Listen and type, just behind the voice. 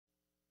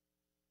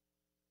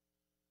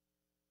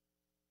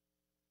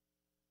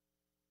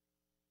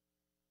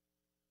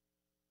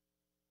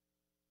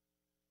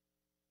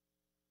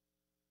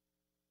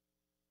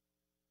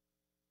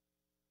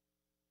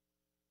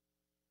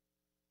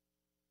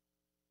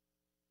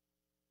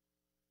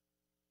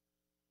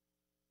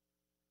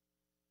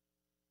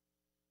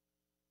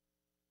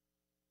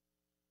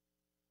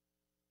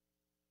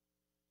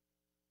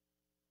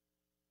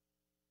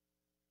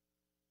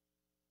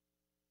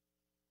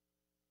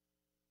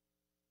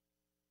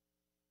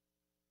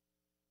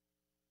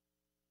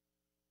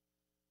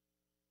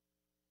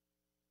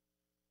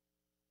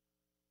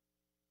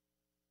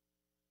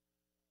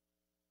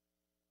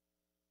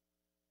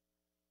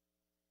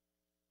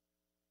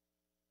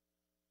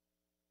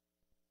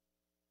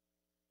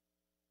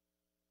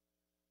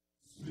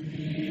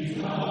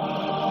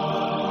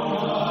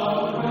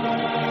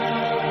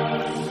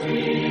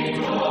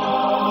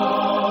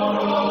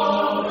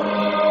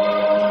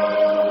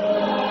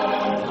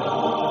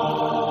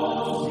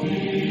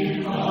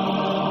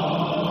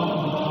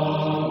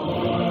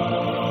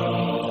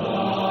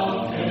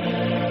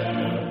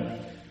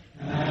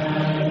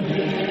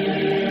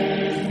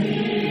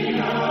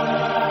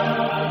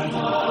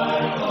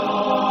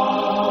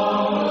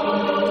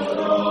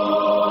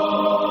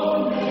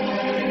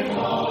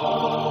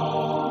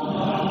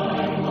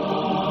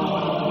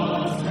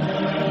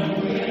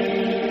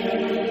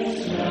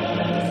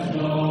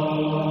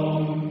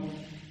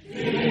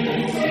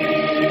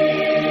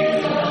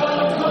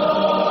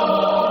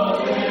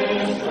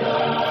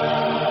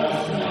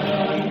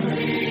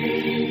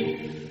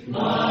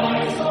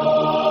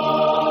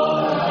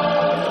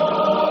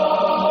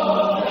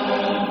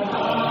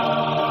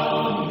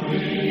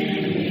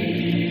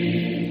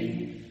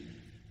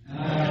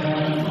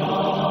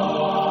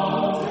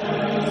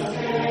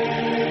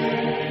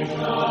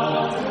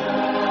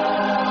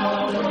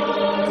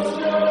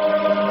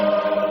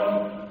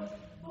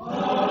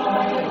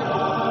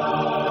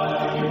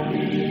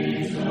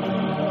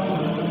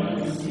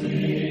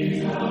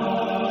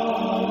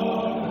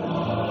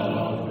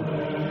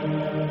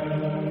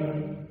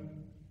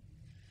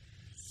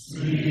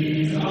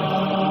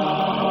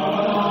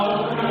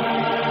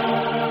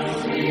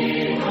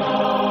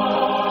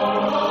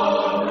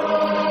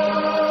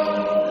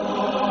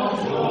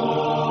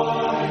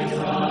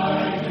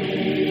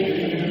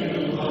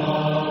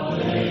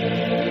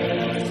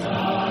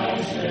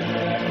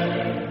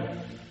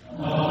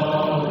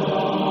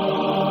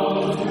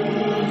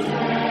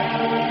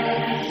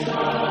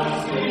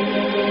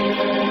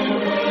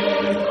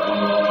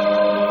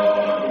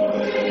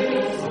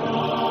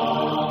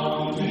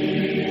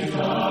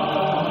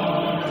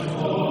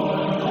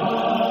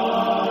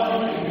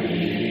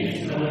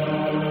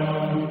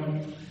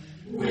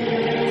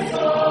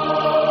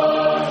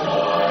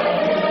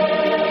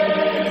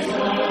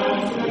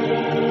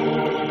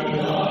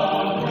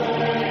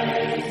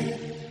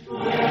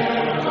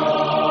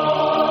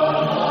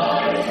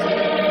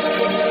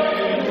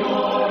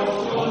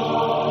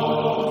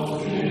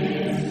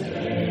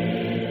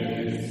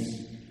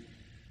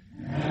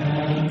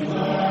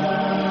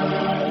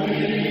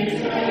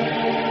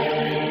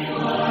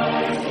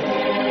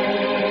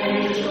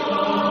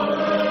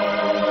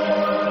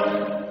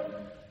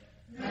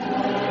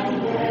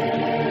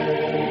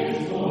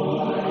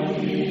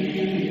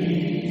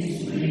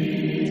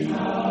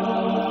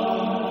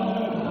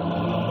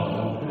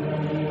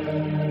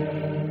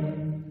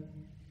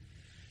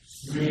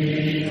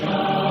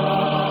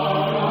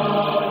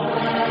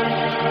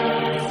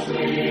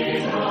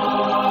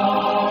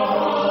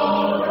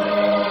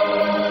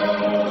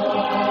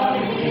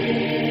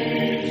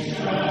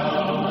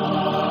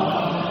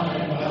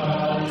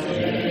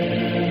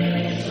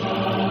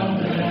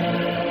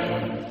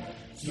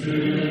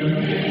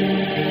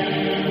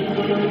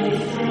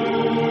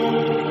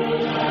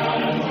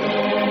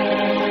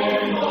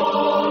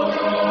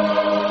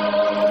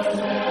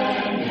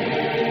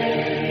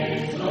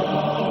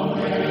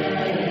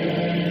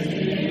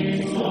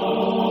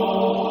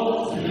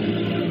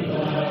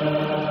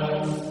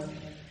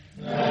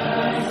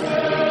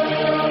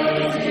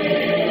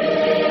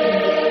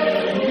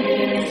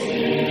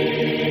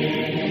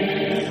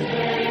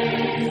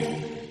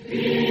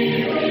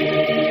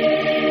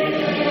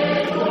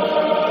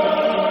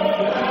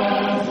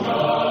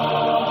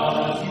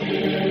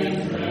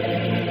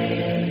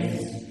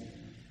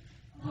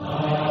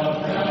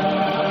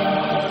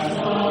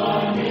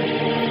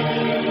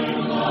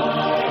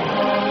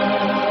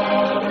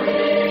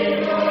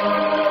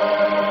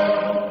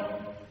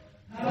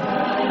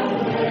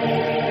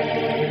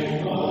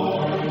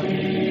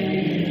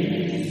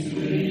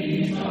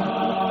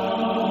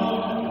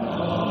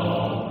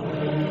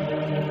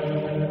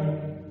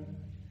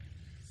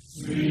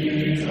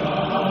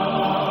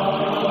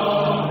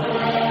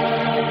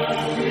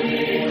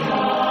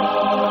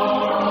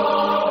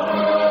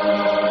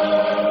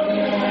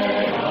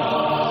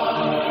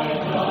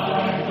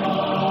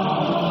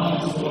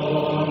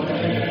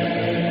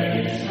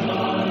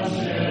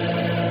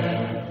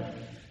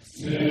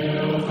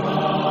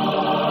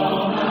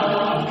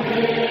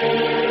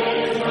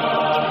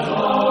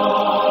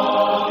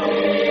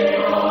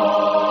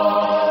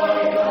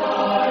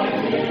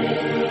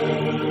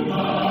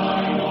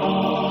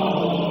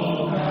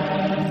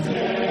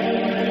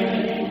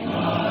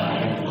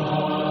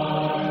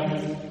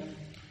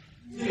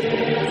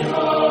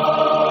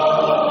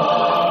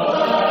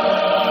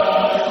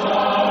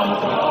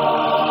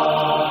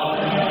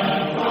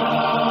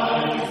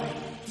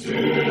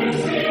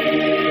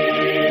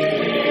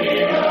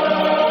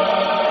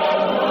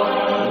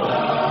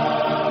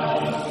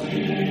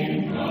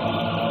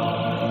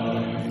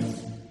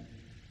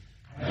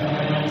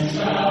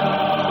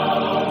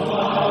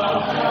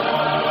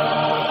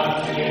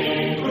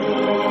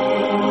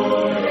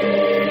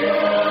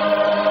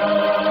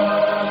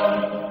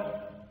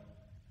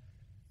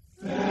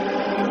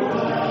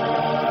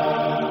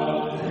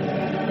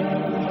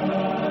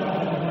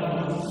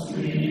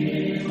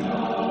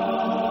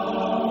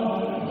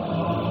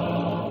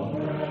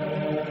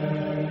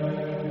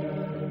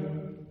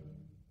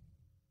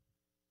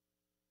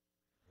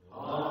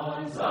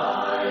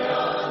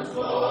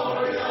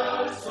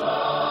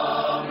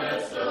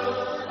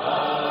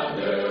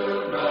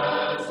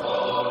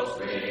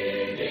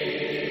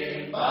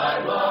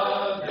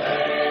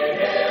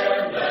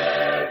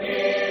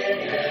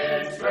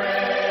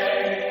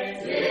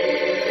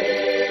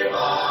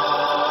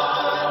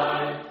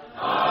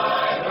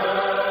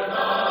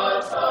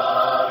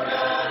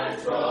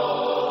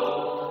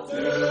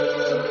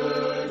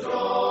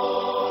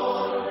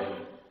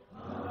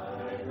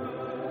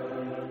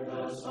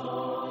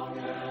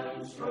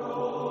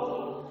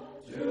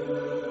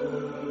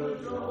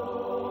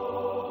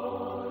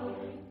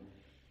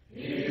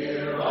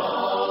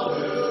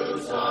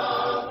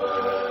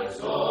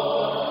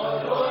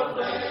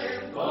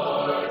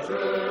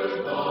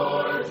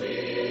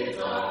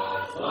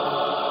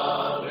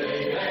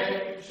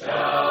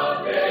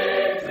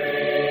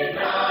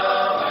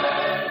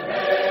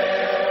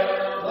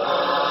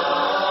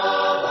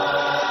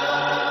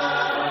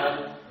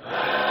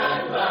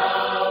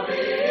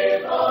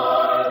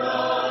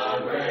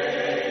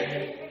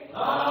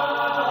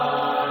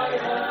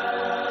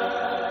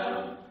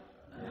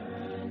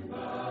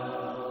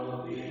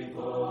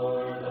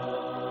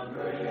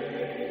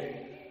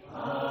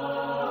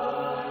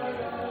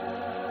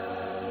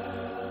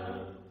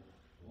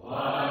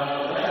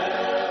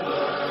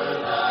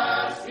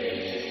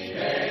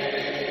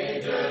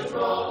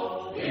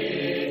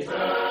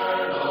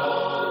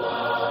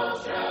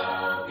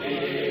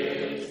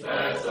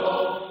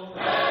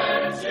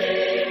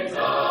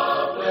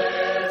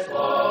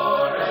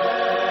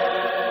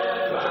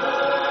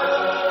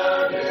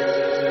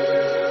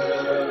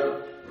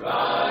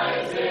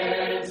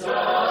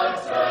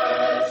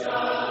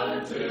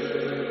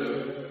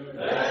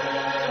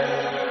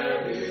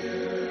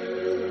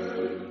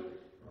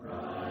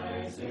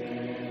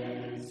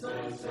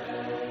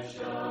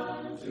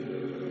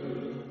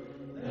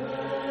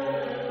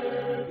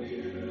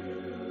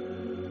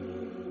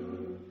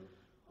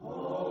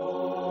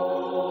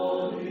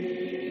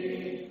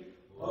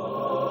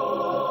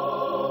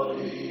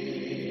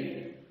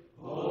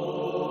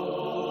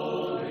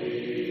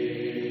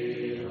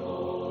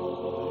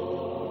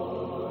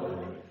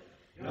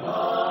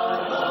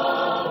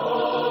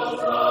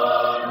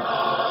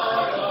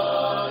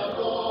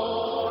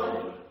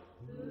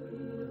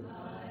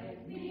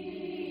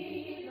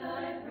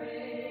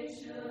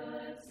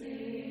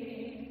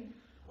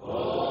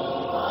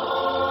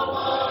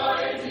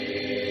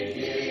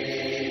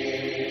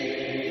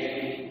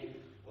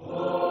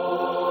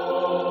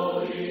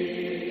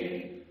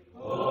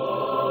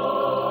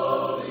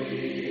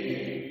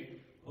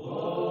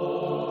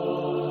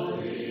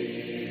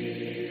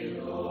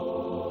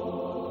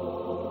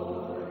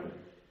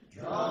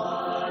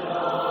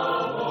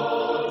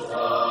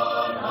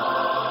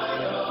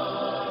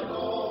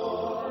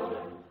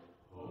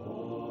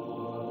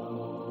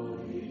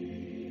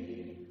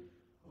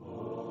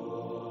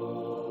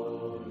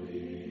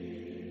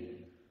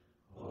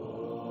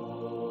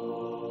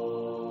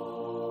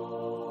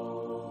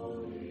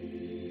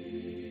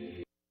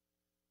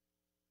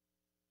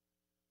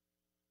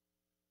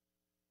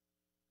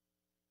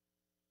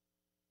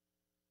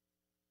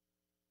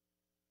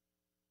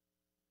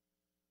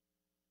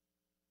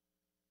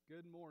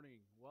Good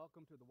morning.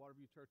 Welcome to the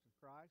Waterview Church of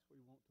Christ. We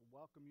want to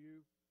welcome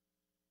you.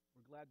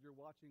 We're glad you're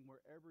watching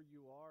wherever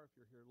you are. If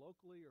you're here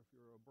locally or if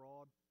you're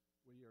abroad,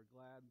 we are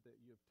glad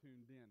that you have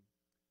tuned in.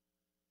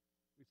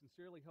 We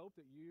sincerely hope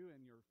that you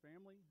and your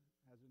family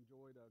has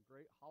enjoyed a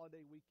great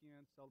holiday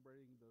weekend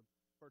celebrating the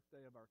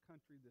birthday of our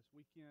country this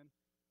weekend.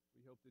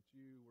 We hope that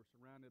you were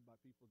surrounded by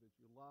people that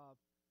you love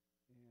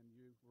and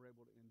you were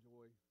able to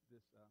enjoy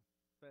this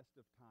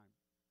festive time.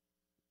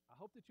 I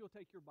hope that you'll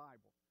take your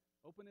Bible.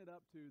 Open it up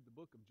to the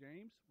book of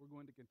James. We're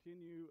going to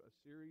continue a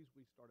series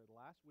we started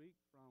last week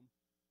from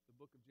the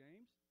book of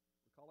James.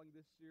 We're calling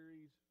this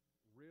series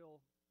Real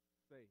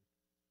Faith.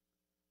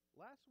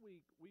 Last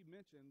week we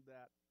mentioned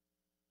that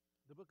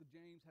the book of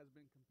James has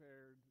been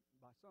compared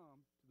by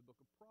some to the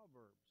book of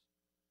Proverbs.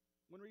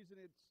 One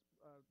reason it's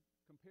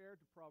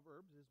compared to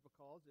Proverbs is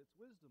because it's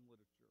wisdom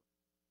literature.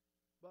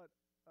 But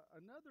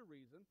another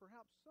reason,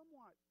 perhaps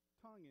somewhat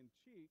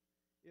tongue-in-cheek,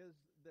 is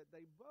that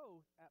they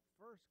both, at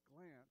first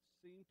glance,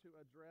 seem to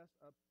address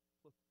a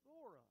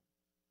plethora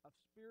of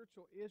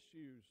spiritual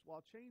issues while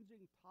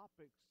changing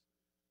topics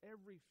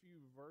every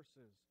few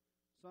verses.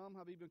 Some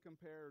have even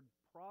compared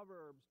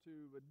Proverbs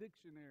to a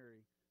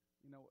dictionary.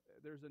 You know,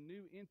 there's a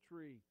new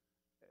entry,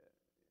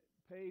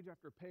 page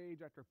after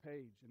page after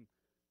page. And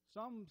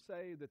some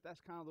say that that's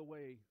kind of the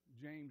way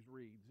James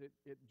reads.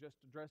 It just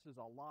addresses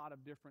a lot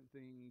of different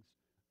things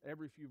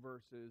every few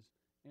verses.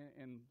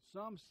 And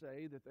some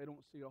say that they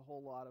don't see a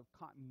whole lot of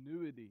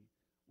continuity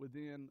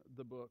within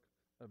the book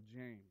of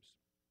James.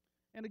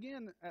 And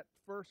again, at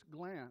first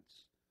glance,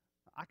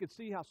 I could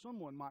see how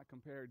someone might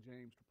compare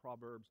James to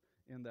Proverbs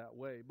in that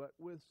way. But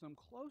with some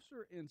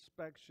closer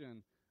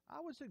inspection, I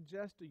would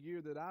suggest to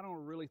you that I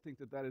don't really think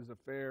that that is a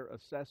fair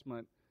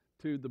assessment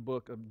to the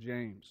book of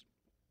James.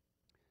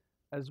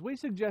 As we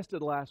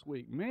suggested last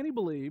week, many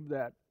believe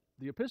that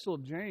the epistle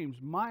of James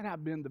might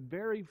have been the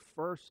very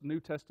first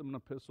New Testament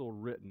epistle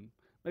written,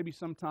 maybe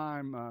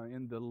sometime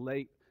in the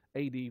late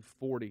AD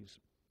 40s.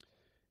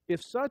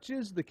 If such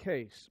is the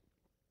case,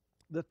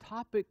 the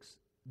topics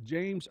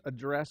James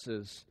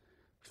addresses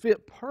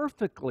fit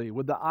perfectly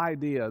with the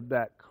idea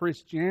that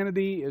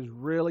Christianity is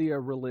really a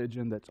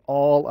religion that's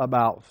all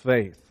about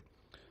faith.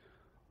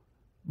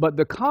 But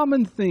the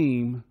common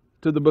theme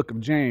to the book of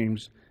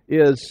James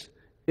is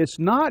it's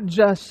not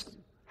just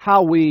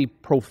how we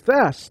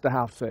profess to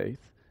have faith,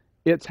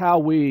 it's how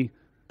we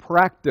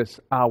practice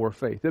our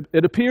faith.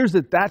 It appears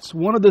that that's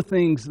one of the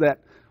things that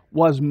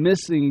was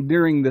missing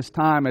during this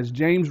time as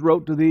James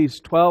wrote to these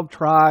 12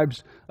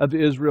 tribes of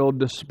Israel,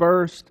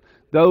 dispersed,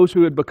 those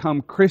who had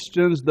become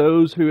Christians,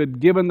 those who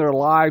had given their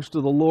lives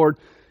to the Lord.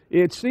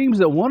 It seems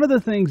that one of the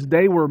things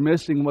they were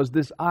missing was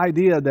this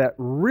idea that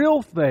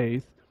real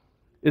faith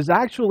is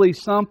actually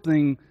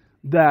something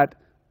that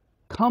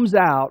comes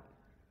out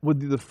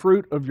with the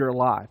fruit of your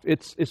life.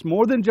 It's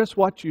more than just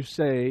what you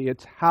say,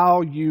 it's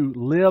how you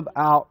live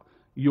out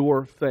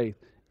your faith.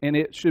 And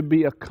it should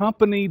be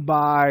accompanied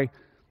by,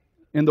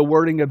 in the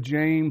wording of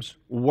James,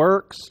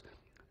 works.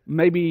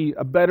 Maybe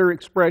a better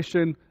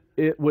expression,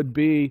 it would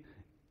be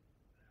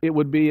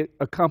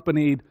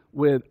accompanied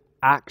with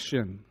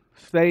action.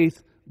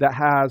 Faith that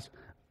has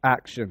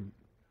action.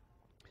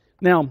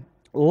 Now,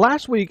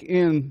 last week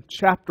in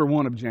chapter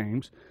 1 of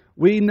James,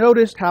 we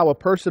noticed how a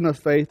person of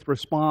faith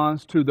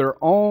responds to their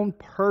own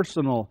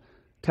personal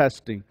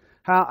testing.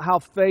 How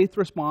faith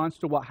responds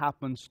to what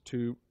happens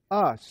to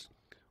us.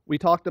 We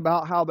talked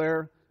about how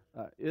there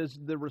is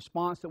the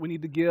response that we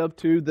need to give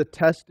to the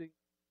testing.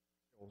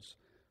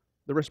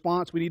 The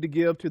response we need to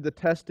give to the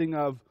testing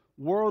of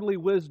worldly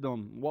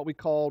wisdom, what we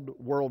called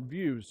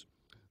worldviews.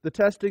 The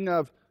testing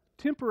of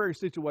temporary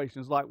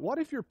situations like what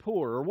if you're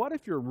poor or what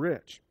if you're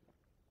rich?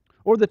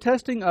 Or the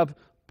testing of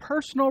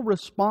personal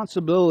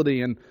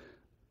responsibility and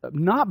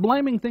not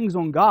blaming things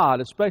on God,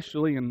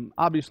 especially, and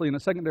obviously in a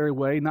secondary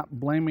way, not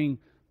blaming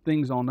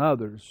things on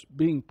others,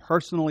 being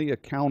personally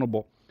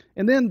accountable.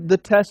 And then the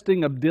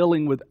testing of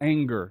dealing with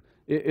anger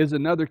is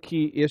another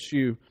key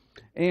issue.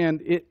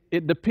 And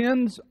it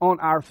depends on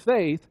our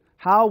faith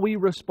how we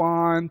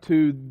respond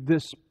to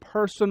this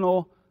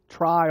personal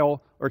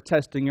trial or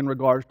testing in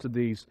regards to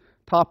these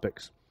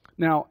topics.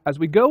 Now, as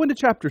we go into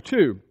chapter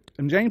 2,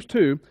 in James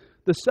 2,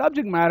 the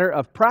subject matter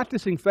of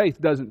practicing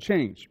faith doesn't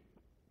change,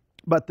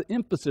 but the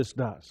emphasis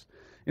does.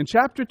 In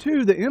chapter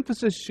 2, the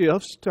emphasis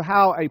shifts to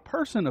how a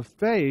person of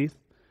faith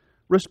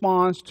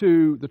responds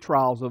to the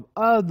trials of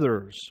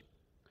others.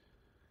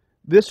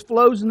 This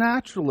flows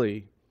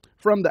naturally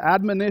from the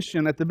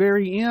admonition at the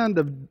very end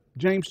of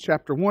James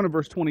chapter 1 and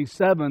verse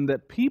 27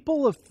 that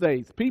people of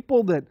faith,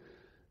 people that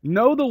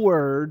know the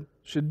Word,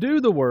 should do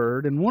the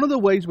Word. And one of the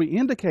ways we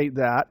indicate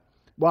that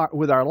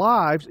with our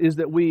lives is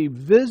that we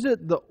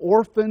visit the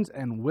orphans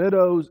and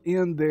widows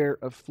in their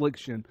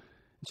affliction.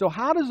 So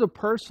how does a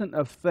person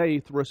of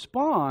faith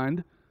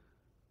respond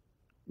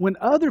when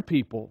other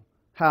people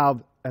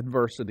have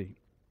adversity?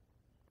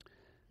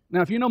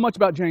 Now, if you know much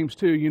about James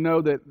 2, you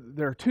know that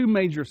there are two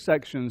major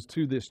sections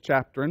to this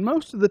chapter. And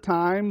most of the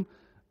time,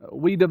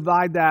 we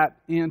divide that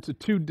into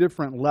two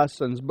different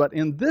lessons. But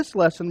in this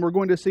lesson, we're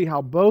going to see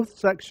how both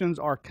sections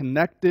are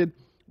connected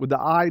with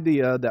the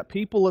idea that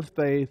people of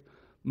faith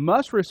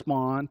must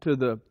respond to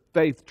the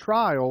faith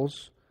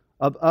trials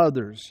of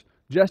others,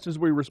 just as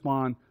we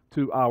respond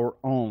to our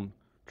own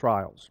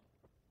trials.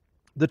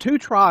 The two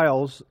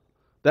trials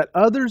that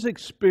others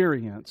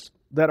experience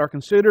that are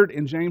considered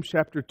in James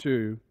chapter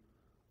 2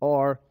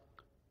 are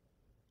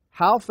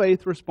how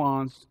faith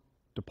responds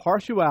to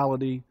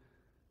partiality,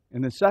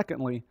 and then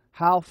secondly,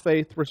 how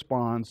faith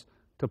responds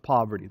to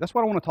poverty. That's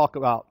what I want to talk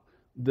about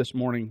this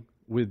morning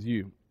with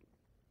you.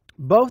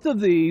 Both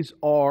of these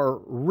are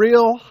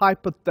real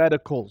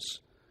hypotheticals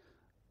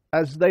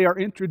as they are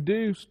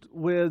introduced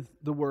with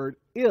the word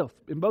if.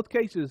 In both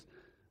cases,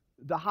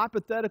 the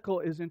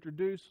hypothetical is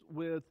introduced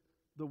with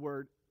the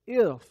word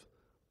if.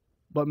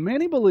 But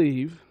many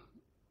believe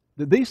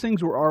that these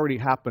things were already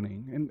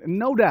happening. And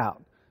no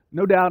doubt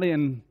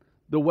in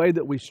the way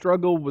that we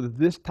struggle with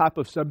this type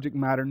of subject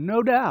matter,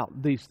 no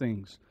doubt these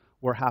things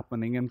were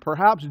happening. And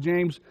perhaps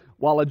James,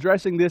 while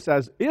addressing this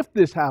as if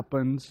this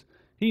happens,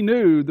 he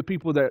knew the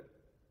people that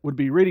would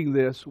be reading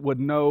this would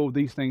know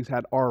these things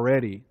had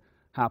already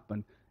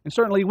happened. And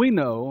certainly we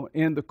know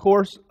in the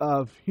course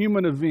of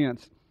human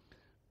events,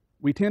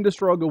 we tend to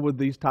struggle with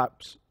these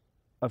types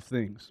of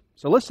things.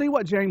 So let's see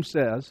what James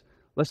says.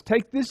 Let's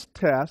take this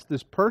test,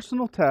 this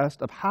personal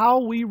test of how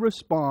we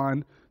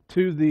respond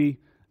to the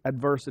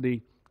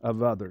adversity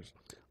of others.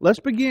 Let's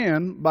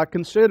begin by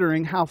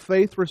considering how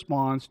faith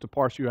responds to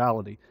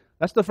partiality.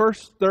 That's the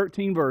first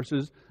 13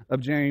 verses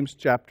of James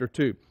chapter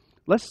 2.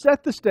 Let's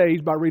set the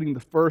stage by reading the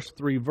first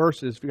 3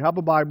 verses. If you have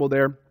a Bible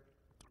there,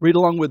 read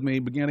along with me,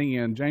 beginning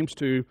in James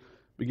 2,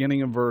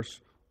 beginning in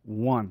verse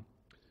 1.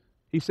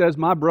 He says,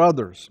 "My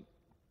brothers,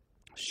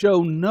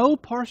 show no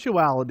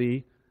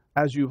partiality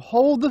as you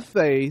hold the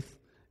faith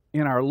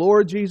in our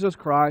Lord Jesus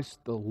Christ,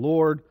 the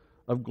Lord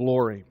of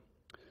glory.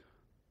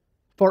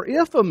 For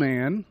if a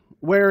man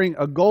wearing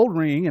a gold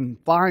ring and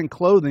fine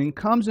clothing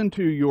comes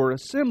into your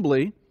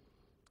assembly,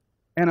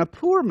 and a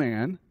poor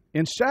man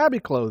in shabby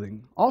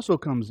clothing also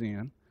comes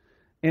in,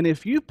 and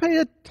if you pay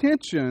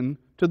attention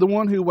to the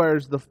one who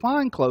wears the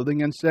fine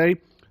clothing and say,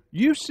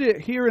 'You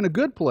sit here in a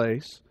good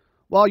place,'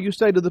 while you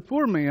say to the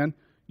poor man,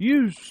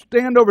 'You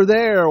stand over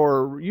there,'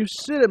 or 'You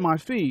sit at my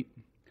feet,'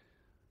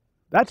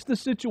 that's the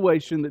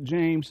situation that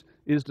James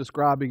is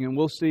describing, and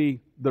we'll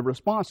see the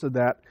response to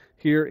that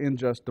here in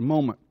just a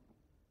moment.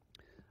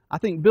 I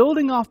think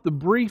building off the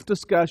brief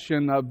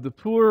discussion of the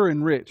poor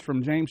and rich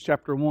from James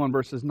chapter 1,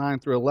 verses 9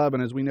 through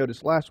 11, as we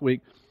noticed last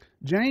week,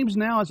 James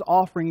now is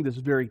offering this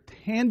very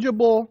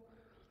tangible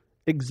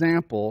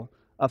example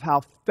of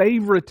how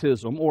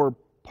favoritism or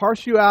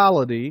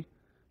partiality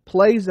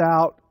plays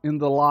out in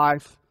the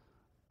life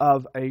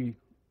of a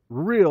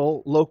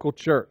real local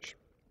church.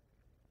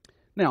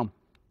 Now,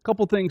 a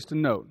couple things to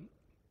note.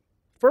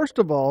 First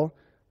of all,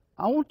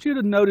 I want you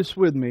to notice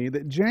with me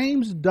that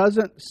James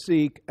doesn't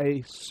seek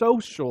a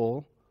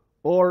social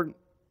or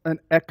an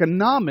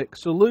economic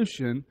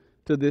solution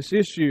to this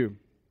issue.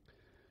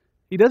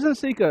 He doesn't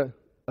seek a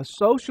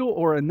social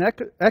or an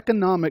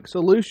economic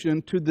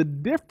solution to the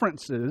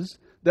differences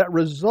that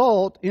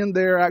result in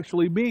there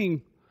actually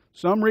being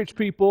some rich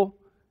people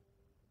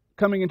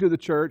coming into the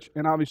church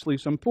and obviously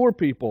some poor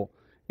people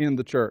in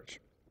the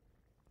church.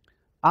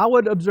 I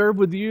would observe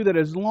with you that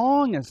as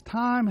long as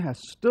time has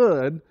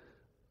stood,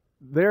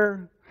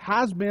 there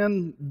has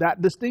been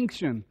that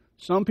distinction.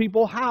 Some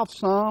people have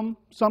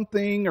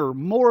something or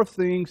more of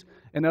things,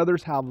 and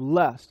others have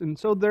less. And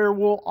so there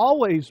will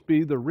always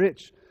be the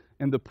rich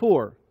and the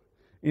poor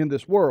in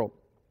this world.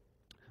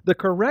 The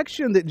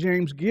correction that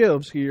James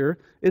gives here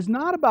is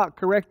not about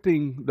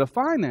correcting the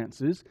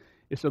finances,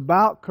 it's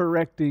about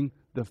correcting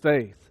the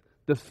faith.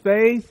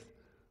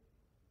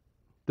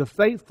 The the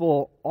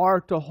faithful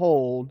are to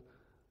hold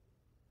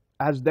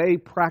as they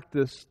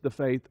practice the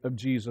faith of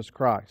Jesus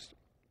Christ.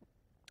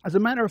 As a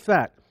matter of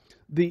fact,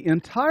 the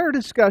entire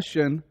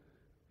discussion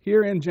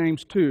here in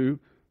James 2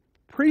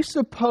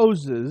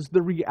 presupposes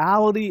the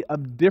reality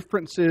of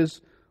differences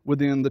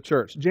within the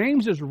church.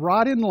 James is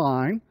right in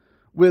line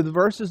with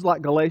verses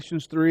like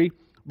Galatians 3,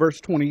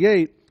 verse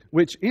 28,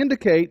 which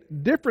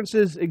indicate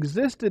differences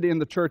existed in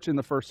the church in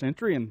the first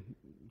century, and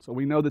so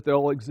we know that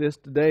they'll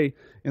exist today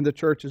in the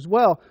church as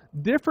well.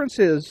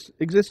 Differences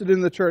existed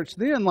in the church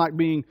then, like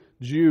being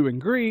Jew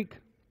and Greek,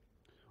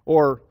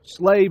 or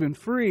slave and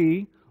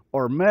free,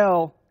 or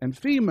male and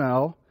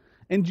female.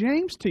 And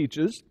James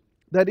teaches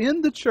that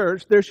in the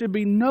church there should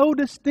be no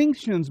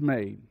distinctions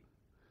made.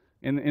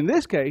 And in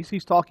this case,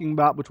 he's talking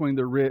about between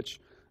the rich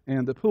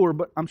and the poor,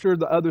 but I'm sure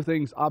the other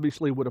things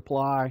obviously would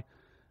apply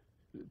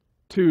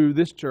to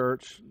this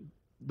church,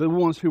 the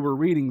ones who were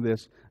reading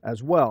this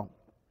as well.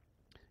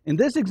 In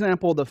this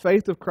example, the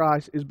faith of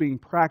Christ is being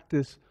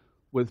practiced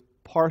with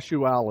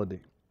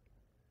partiality.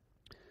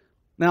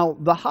 Now,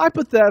 the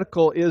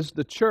hypothetical is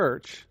the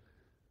church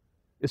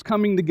is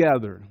coming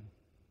together,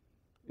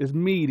 is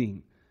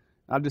meeting.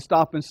 I'll just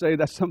stop and say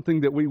that's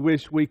something that we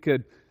wish we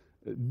could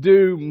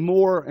do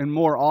more and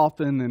more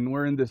often, and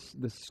we're in this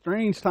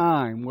strange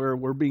time where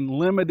we're being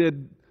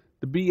limited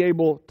to be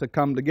able to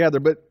come together.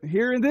 But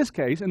here in this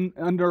case, and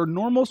under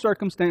normal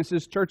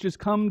circumstances, churches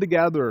come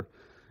together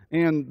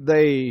and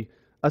they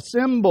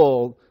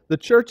assemble, the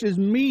church is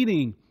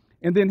meeting.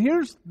 And then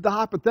here's the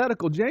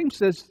hypothetical. James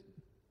says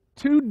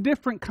two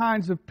different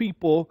kinds of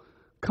people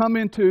come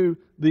into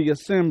the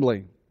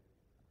assembly.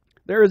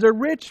 There is a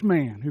rich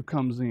man who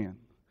comes in.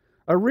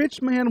 A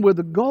rich man with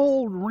a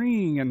gold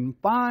ring and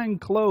fine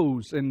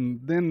clothes. And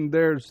then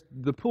there's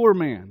the poor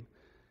man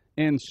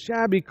in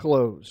shabby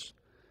clothes.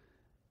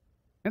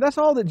 And that's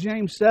all that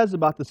James says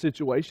about the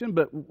situation,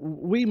 but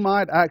we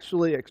might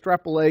actually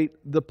extrapolate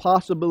the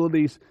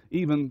possibilities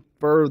even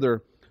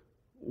further.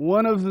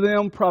 One of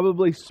them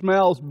probably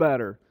smells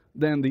better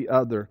than the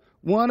other.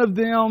 One of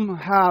them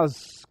has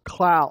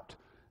clout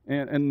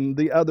and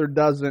the other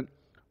doesn't.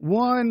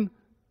 One,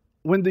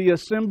 when the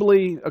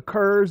assembly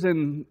occurs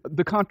and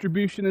the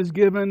contribution is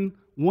given,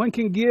 one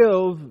can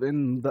give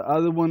and the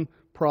other one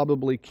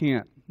probably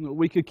can't.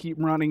 We could keep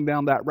running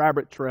down that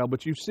rabbit trail,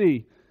 but you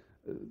see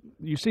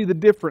the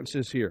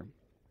differences here.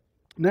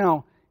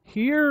 Now,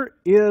 here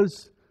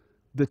is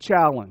the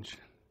challenge.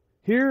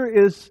 Here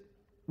is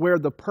where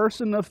the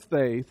person of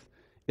faith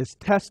is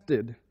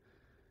tested.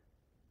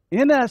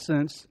 In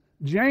essence,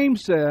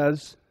 James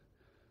says,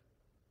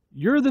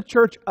 you're the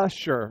church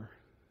usher.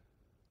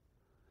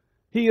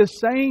 He is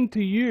saying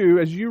to you,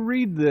 as you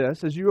read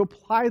this, as you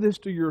apply this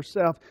to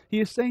yourself, he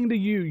is saying to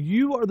you,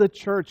 you are the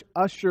church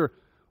usher.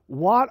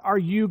 What are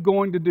you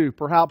going to do?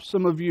 Perhaps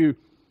some of you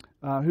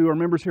who are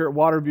members here at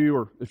Waterview,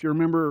 or if you're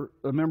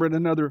a member in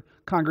another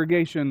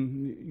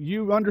congregation,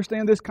 you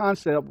understand this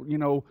concept. You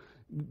know,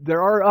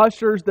 there are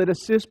ushers that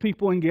assist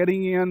people in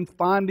getting in,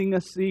 finding a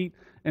seat,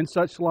 and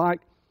such like.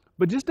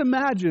 But just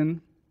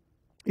imagine,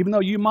 even though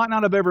you might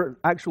not have ever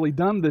actually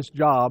done this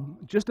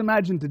job, just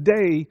imagine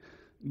today,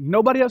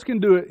 nobody else can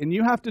do it, and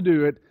you have to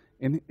do it,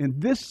 and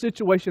this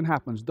situation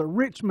happens. The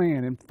rich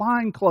man in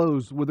fine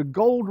clothes with a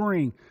gold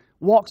ring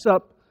walks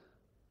up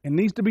and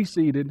needs to be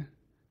seated.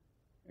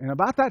 And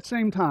about that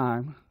same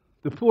time,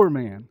 the poor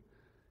man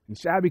in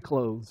shabby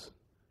clothes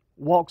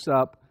walks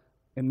up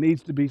and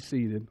needs to be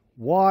seated.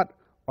 What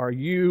are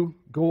you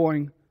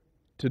going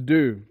to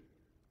do?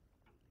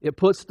 It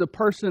puts the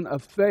person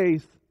of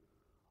faith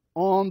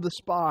on the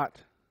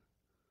spot.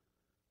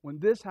 When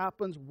this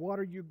happens, what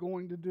are you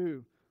going to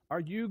do? Are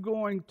you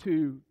going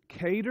to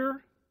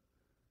cater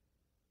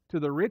to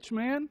the rich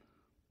man?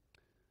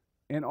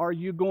 And are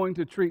you going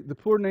to treat the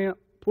poor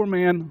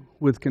man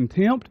with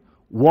contempt?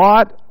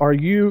 What are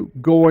you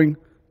going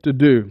to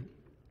do?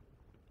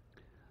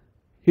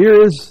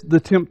 Here is the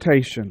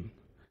temptation.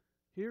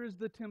 Here is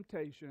the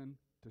temptation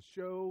to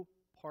show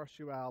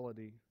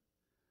partiality.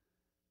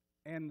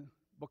 And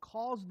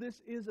because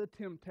this is a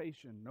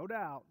temptation, no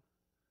doubt,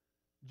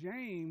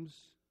 James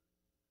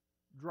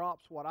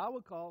drops what I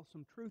would call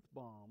some truth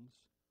bombs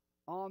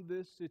on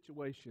this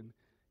situation.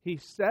 He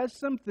says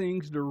some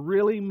things to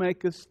really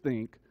make us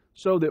think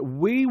so that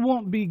we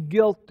won't be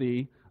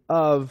guilty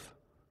of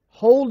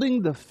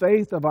holding the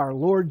faith of our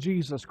Lord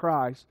Jesus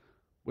Christ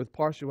with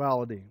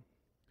partiality.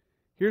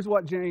 Here's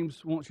what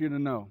James wants you to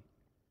know.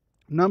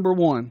 Number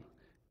one,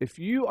 if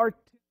you are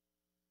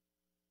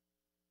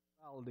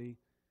partiality,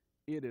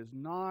 it is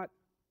not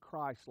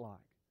Christ-like.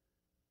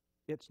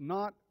 It's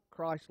not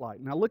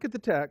Christ-like. Now look at the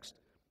text,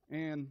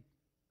 and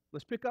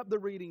let's pick up the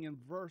reading in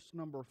verse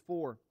number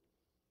 4.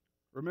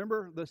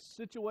 Remember, the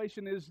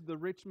situation is the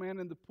rich man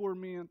and the poor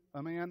man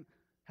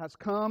have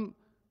come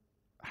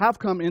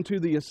into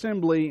the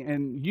assembly,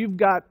 and you've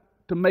got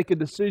to make a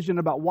decision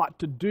about what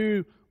to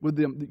do with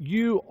them.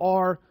 You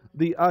are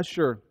the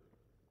usher.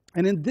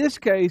 And in this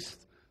case,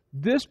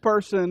 this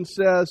person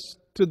says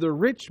to the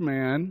rich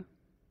man,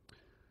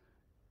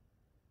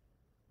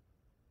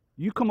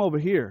 you come over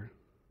here.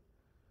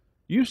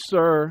 You,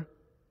 sir,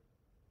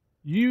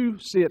 you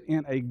sit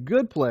in a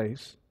good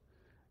place,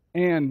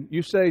 and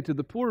you say to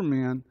the poor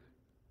man,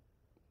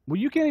 well,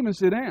 you can't even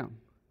sit down.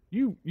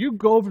 You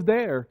go over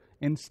there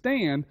and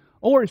stand,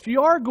 or if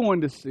you are going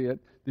to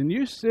sit, then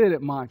you sit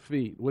at my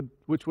feet,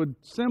 which would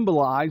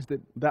symbolize that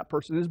that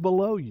person is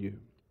below you.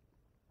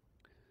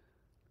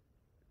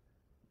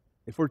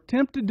 If we're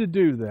tempted to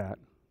do that,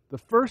 the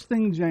first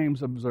thing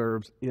James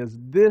observes is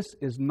this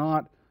is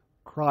not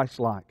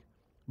Christ-like.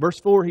 Verse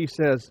 4, he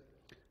says,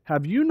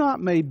 have you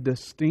not made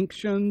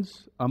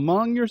distinctions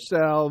among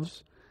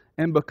yourselves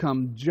and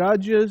become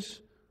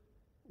judges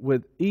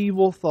with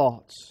evil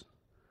thoughts?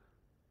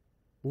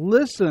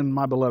 Listen,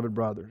 my beloved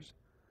brothers,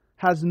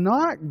 has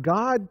not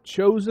God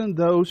chosen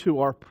those who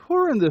are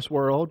poor in this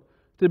world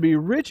to be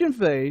rich in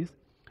faith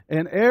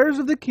and heirs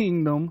of the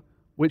kingdom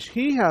which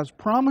He has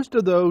promised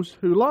to those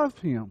who love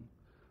Him?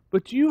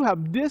 But you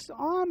have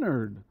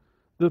dishonored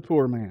the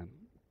poor man.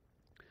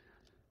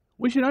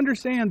 We should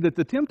understand that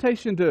the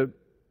temptation to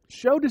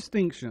show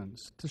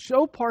distinctions, to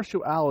show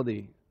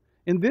partiality,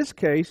 in this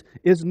case,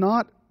 is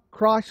not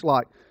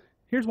Christ-like.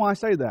 Here's why I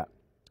say that.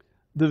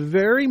 The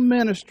very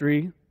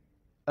ministry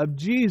of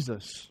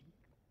Jesus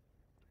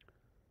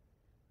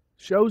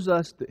shows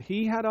us that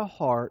He had a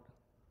heart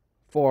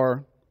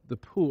for the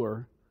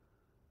poor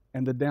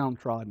and the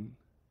downtrodden.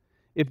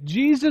 If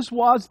Jesus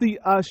was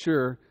the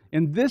usher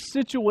and this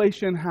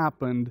situation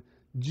happened,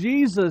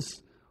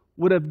 Jesus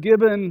would have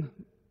given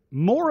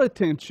more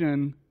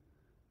attention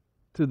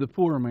to the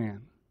poor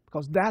man,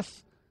 because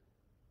that's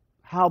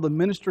how the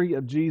ministry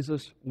of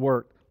Jesus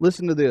worked.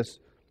 Listen to this.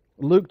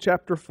 Luke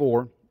chapter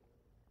 4,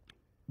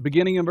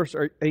 beginning in verse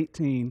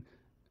 18,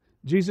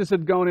 Jesus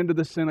had gone into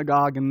the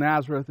synagogue in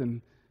Nazareth,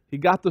 and He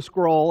got the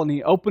scroll and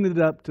He opened it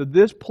up to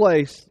this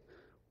place,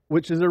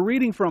 which is a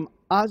reading from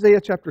Isaiah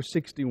chapter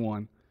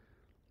 61.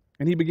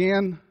 And He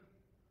began,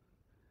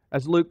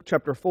 as Luke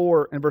chapter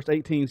 4 and verse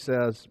 18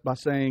 says, by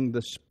saying,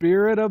 the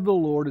Spirit of the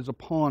Lord is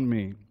upon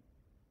me,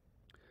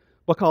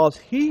 because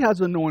He has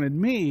anointed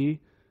me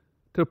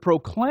to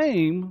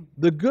proclaim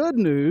the good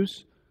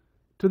news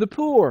to the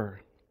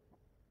poor.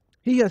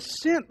 He has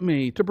sent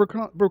me to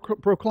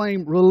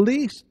proclaim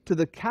release to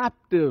the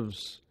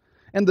captives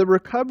and the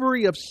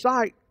recovery of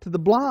sight to the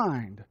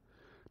blind,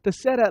 to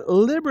set at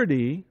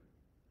liberty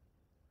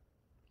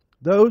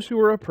those who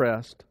are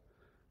oppressed,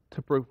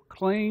 to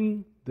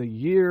proclaim the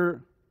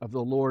year of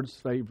the Lord's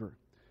favor.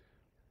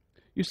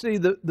 You see,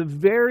 the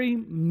very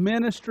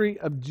ministry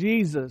of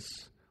Jesus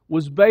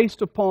was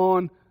based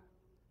upon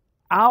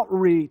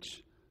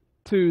outreach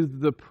to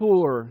the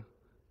poor,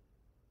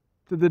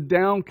 to the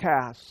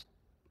downcast,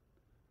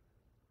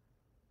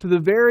 to the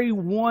very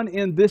one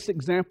in this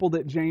example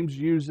that James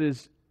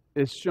uses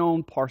is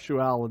shown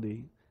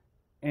partiality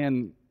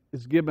and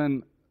is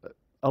given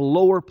a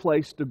lower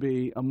place to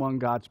be among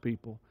God's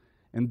people.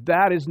 And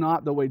that is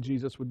not the way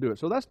Jesus would do it.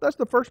 So that's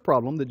the first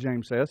problem that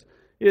James says.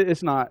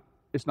 It's not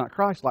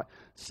Christ-like.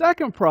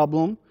 Second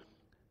problem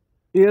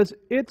is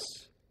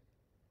it's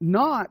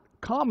not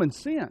common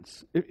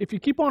sense. If you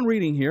keep on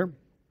reading here,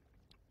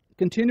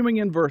 continuing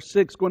in verse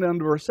 6, going down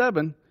to verse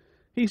 7,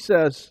 he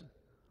says,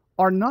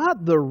 are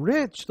not the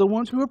rich the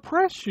ones who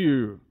oppress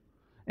you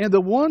and the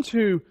ones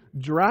who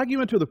drag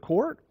you into the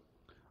court?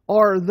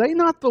 Are they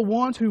not the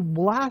ones who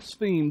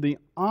blaspheme the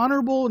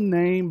honorable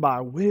name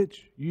by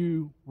which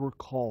you were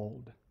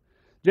called?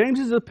 James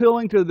is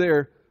appealing to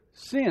their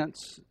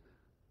sense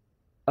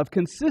of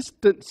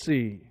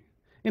consistency.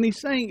 And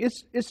he's saying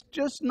it's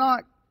just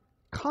not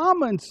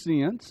common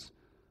sense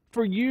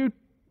for you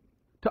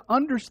to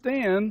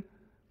understand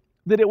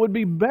that it would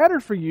be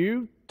better for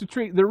you to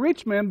treat the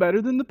rich man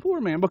better than the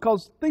poor man.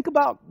 Because think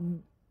about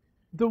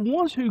the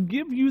ones who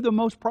give you the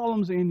most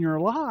problems in your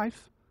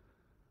life.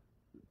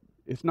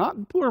 It's not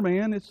the poor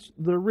man, it's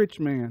the rich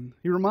man.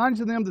 He reminds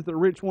them that the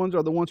rich ones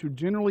are the ones who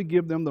generally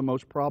give them the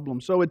most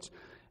problems. So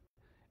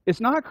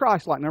it's not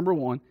Christ-like, number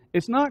one.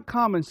 It's not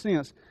common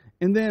sense.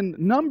 And then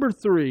number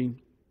three,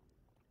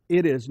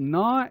 it is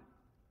not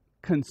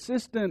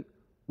consistent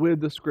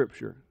with the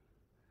Scripture.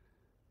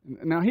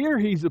 Now here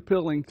he's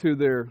appealing to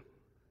their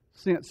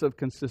sense of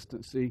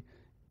consistency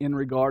in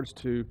regards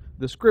to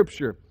the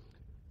Scripture.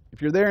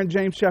 If you're there in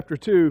James chapter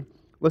 2,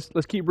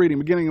 let's keep reading.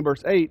 Beginning in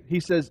verse 8, he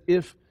says,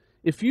 If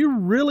you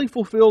really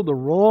fulfill the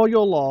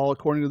royal law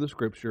according to the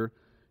Scripture,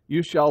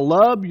 you shall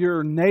love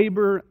your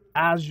neighbor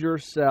as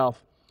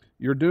yourself.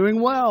 You're doing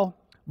well.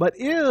 But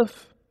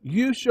if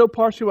you show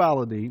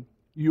partiality,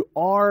 you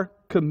are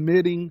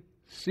committing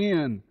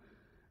sin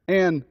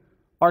and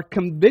are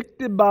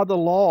convicted by the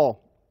law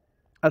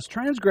as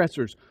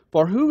transgressors.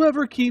 For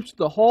whoever keeps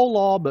the whole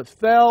law but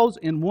fails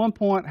in one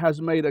point has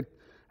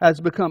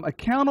become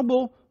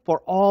accountable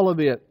for all of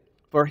it.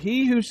 For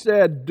he who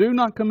said, do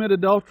not commit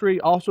adultery,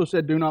 also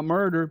said, do not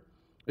murder.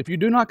 If you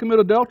do not commit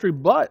adultery,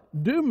 but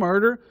do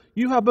murder,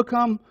 you have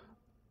become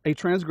a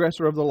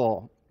transgressor of the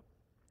law.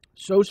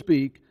 So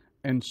speak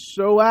and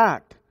so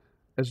act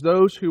as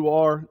those who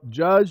are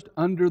judged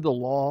under the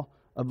law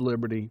of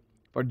liberty.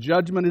 For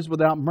judgment is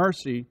without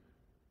mercy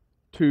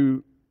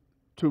to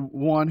to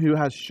one who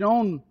has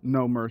shown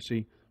no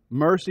mercy,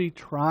 mercy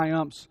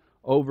triumphs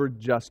over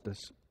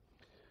justice.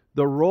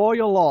 The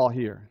royal law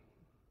here,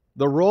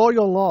 the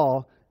royal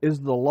law is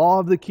the law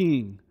of the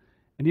king.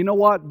 And you know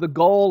what the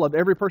goal of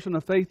every person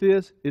of faith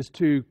is? Is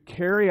to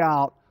carry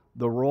out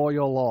the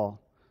royal law,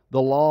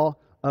 the law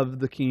of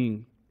the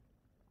king.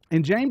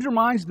 And James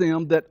reminds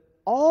them that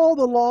all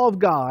the law of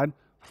God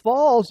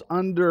falls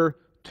under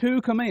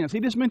two commands. He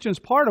just mentions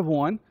part of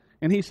one,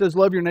 and he says,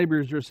 love your neighbor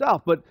as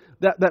yourself. But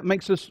that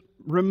makes us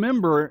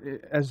remember,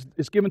 as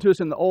it's given to us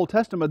in the Old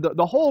Testament,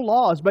 the whole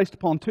law is based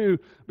upon two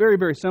very,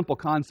 very simple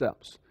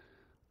concepts.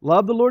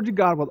 Love the Lord your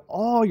God with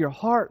all your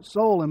heart,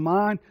 soul, and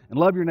mind, and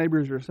love your neighbor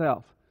as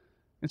yourself.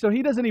 And so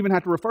he doesn't even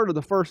have to refer to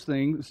the first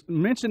thing.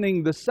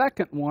 Mentioning the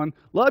second one,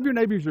 love your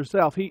neighbor as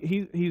yourself,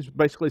 he's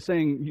basically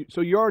saying,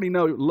 so you already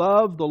know,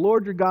 love the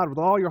Lord your God with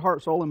all your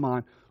heart, soul, and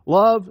mind.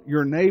 Love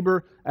your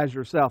neighbor as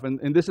yourself.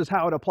 And this is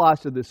how it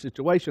applies to this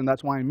situation.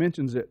 That's why he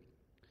mentions it.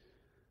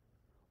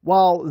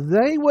 While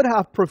they would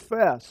have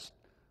professed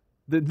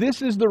that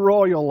this is the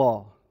royal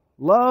law,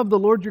 love the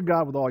Lord your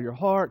God with all your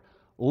heart,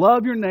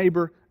 love your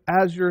neighbor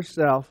as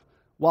yourself,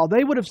 while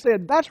they would have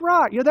said, that's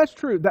right, yeah, that's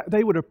true,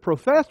 they would have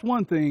professed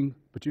one thing,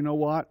 but you know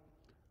what?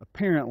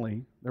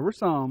 Apparently, there were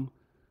some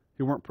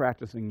who weren't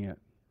practicing it.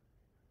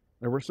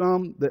 There were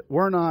some that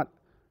were not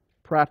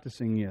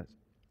practicing it,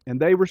 and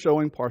they were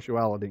showing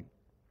partiality.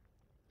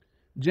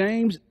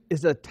 James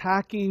is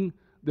attacking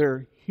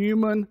their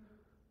human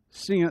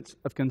sense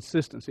of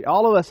consistency.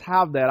 All of us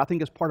have that. I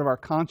think it's part of our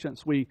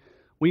conscience. We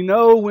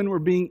know when we're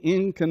being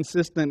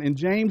inconsistent, and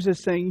James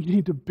is saying you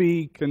need to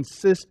be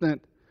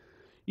consistent.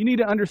 You need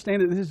to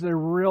understand that this is a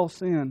real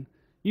sin.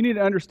 You need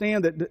to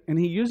understand that, and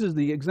he uses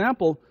the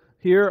example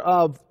here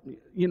of,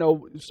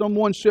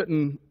 someone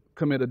shouldn't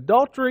commit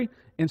adultery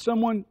and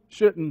someone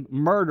shouldn't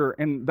murder.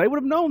 And they would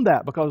have known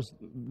that because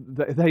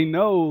they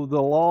know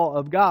the law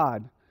of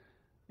God.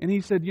 And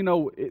he said,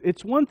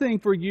 it's one thing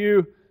for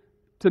you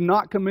to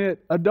not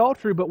commit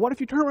adultery, but what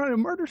if you turn around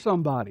and murder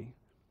somebody?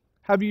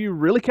 Have you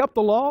really kept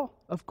the law?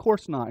 Of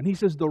course not. And he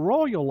says the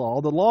royal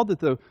law, the law that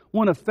the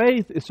one of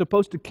faith is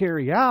supposed to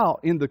carry out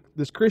in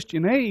this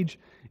Christian age,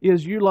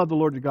 is you love the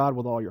Lord your God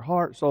with all your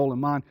heart, soul, and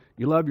mind.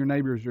 You love your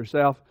neighbor as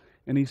yourself.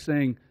 And he's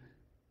saying,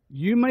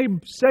 you may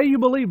say you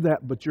believe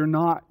that, but you're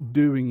not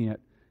doing it.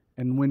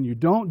 And when you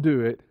don't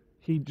do it,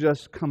 he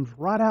just comes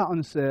right out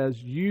and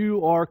says,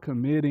 you are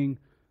committing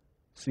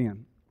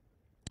sin.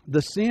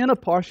 The sin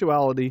of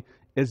partiality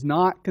is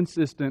not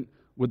consistent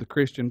with the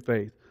Christian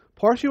faith.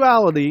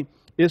 Partiality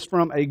is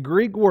from a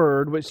Greek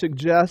word which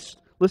suggests,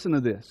 listen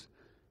to this,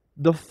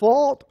 the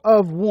fault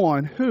of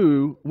one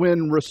who,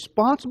 when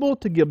responsible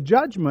to give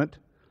judgment,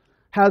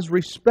 has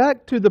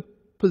respect to the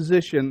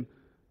position,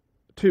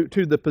 to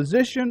the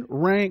position,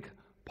 rank,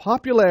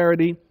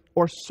 popularity,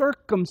 or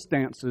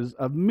circumstances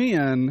of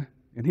men,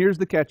 and here's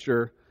the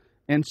catcher,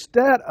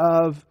 instead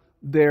of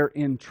their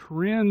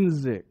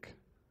intrinsic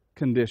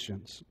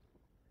conditions.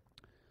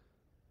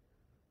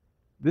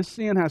 This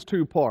sin has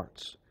two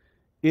parts.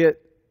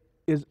 It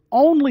is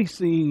only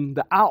seeing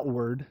the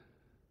outward,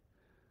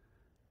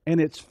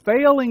 and it's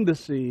failing to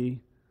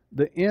see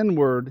the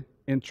inward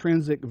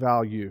intrinsic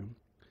value.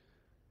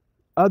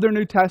 Other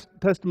New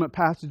Testament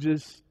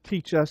passages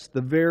teach us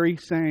the very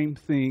same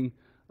thing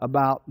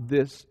about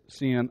this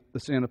sin, the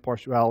sin of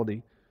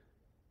partiality.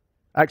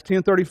 Acts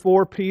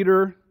 10:34,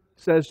 Peter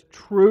says,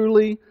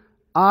 truly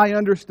I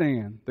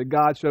understand that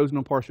God shows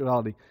no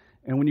partiality.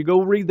 And when you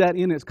go read that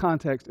in its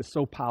context, it's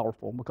so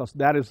powerful, because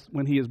that is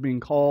when he is being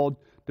called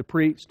to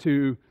preach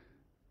to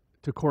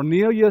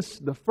Cornelius,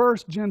 the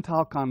first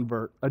Gentile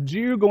convert, a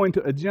Jew going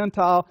to a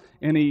Gentile,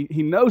 and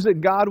he knows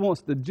that God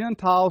wants the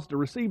Gentiles to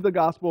receive the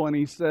gospel, and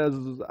he says,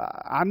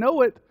 I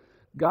know it.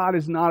 God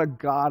is not a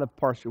God of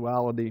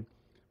partiality.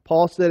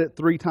 Paul said it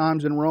 3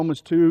 times in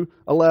Romans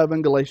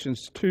 2:11,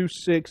 Galatians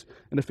 2:6,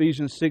 and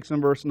Ephesians 6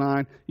 and verse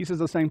 9. He says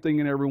the same thing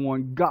in every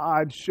one.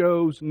 God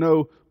shows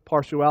no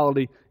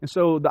partiality. And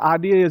so the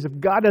idea is, if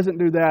God doesn't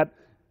do that,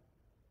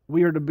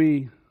 we are to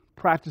be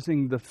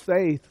practicing the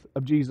faith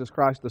of Jesus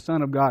Christ, the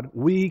Son of God.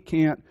 We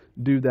can't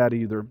do that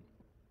either.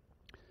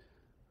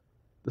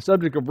 The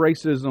subject of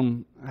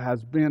racism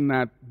has been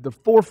at the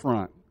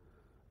forefront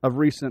of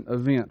recent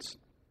events.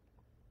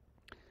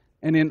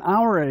 And in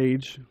our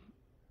age,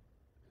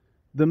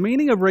 the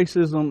meaning of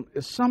racism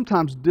is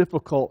sometimes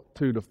difficult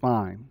to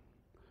define.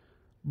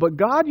 But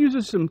God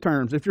uses some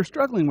terms, if you're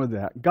struggling with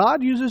that,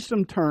 God uses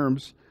some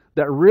terms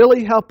that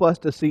really help us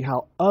to see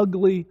how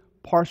ugly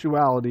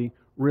partiality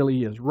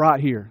really is right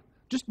here.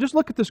 Just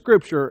look at the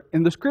Scripture,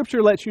 and the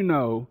Scripture lets you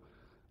know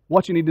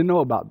what you need to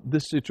know about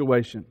this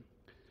situation.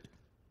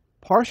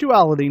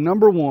 Partiality,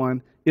 number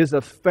one, is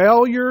a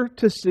failure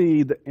to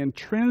see the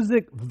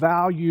intrinsic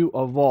value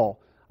of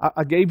all.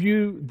 I gave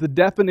you the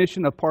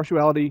definition of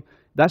partiality.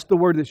 That's the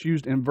word that's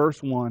used in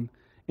verse 1.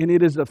 And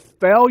it is a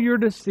failure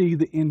to see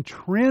the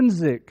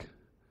intrinsic.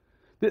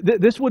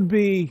 This would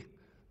be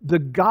the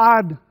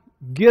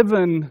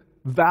God-given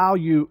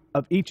value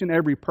of each and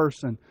every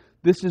person.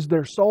 This is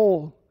their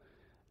soul.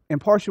 And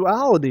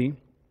partiality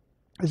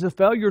is a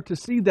failure to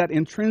see that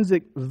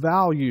intrinsic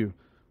value.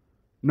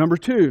 Number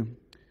 2,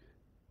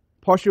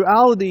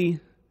 partiality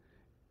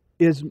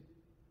is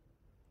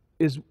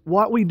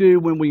what we do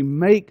when we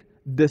make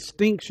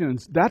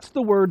distinctions. That's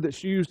the word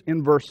that's used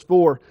in verse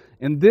 4.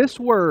 And this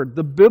word,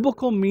 the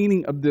biblical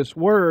meaning of this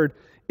word,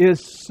 is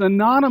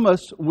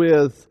synonymous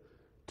with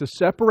to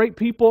separate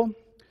people,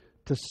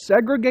 to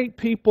segregate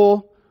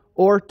people,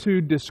 or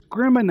to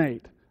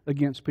discriminate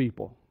against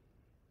people.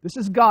 This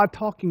is God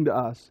talking to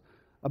us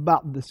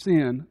about the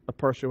sin of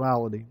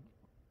partiality.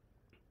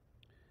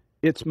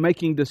 It's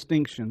making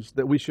distinctions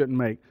that we shouldn't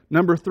make.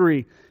 Number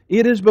 3,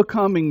 it is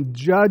becoming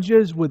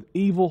judges with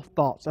evil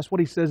thoughts. That's what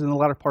he says in the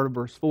latter part of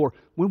verse 4.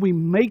 When we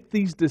make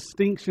these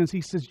distinctions,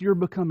 he says you're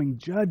becoming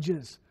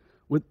judges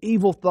with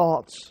evil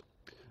thoughts.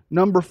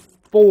 Number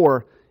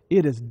 4,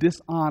 it is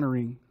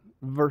dishonoring.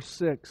 Verse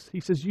 6, he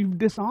says you've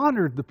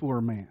dishonored the poor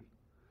man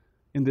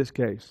in this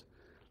case.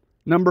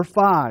 Number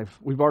 5,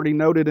 we've already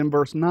noted in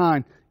verse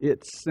 9,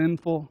 it's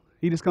sinful.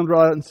 He just comes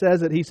right out and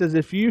says it. He says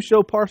if you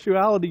show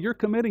partiality, you're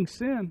committing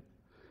sin.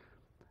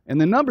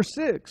 And then number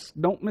 6,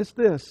 don't miss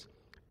this,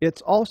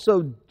 it's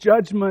also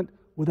judgment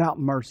without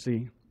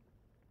mercy.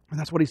 And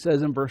that's what he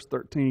says in verse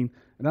 13.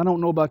 And I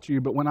don't know about you,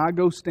 but when I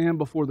go stand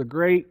before the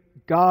great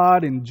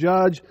God and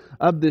judge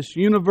of this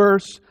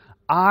universe,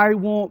 I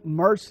want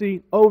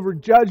mercy over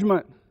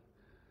judgment.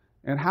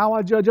 And how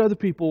I judge other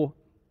people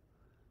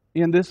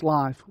in this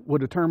life will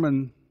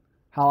determine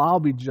how I'll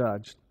be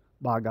judged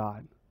by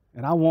God.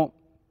 And I want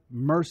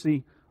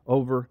mercy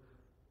over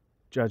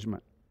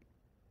judgment.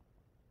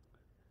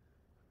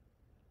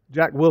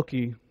 Jack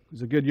Wilkie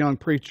is a good young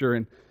preacher,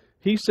 and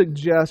he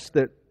suggests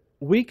that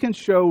we can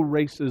show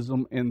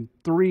racism in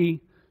 3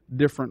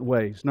 different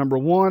ways. Number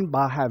 1,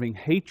 by having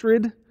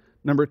hatred.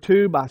 Number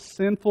 2, by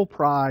sinful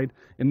pride.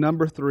 And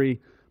number 3,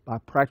 by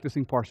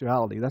practicing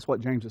partiality. That's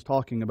what James is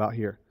talking about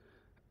here.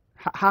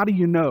 How do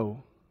you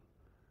know?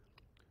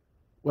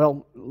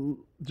 Well,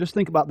 just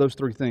think about those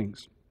 3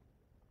 things.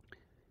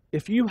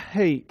 If you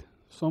hate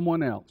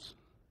someone else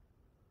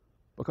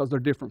because they're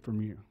different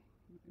from you,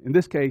 in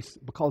this case,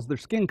 because their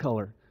skin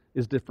color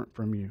is different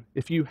from you,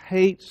 if you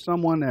hate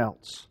someone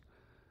else,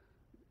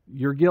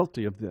 you're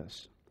guilty of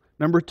this.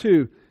 Number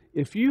 2,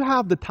 if you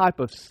have the type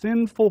of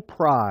sinful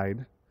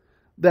pride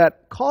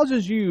that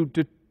causes you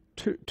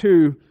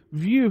to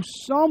view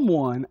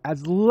someone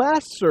as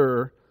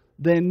lesser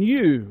than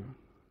you,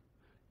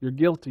 you're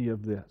guilty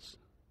of this.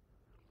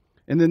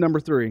 And then number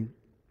 3,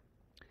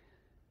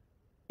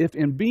 if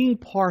in being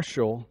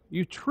partial,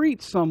 you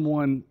treat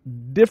someone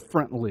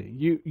differently,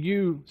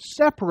 you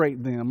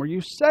separate them, or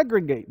you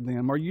segregate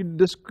them, or you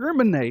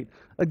discriminate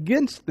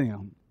against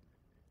them,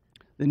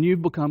 then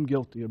you've become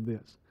guilty of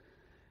this.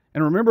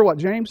 And remember what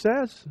James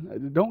says?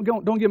 Don't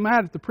get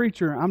mad at the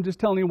preacher. I'm just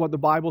telling you what the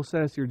Bible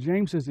says here.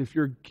 James says if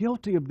you're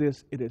guilty of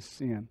this, it is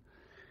sin.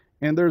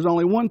 And there's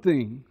only one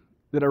thing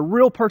that a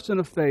real person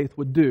of faith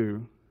would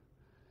do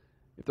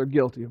if they're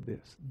guilty of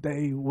this.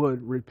 They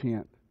would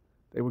repent.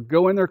 They would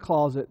go in their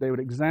closet, they would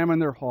examine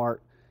their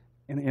heart,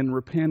 and in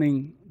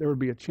repenting, there would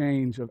be a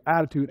change of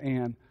attitude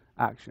and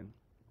action.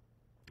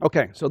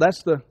 Okay, so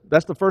that's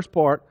the first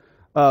part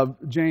of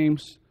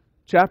James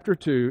chapter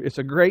 2. It's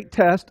a great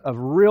test of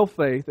real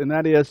faith, and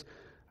that is,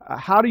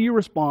 how do you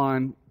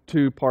respond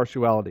to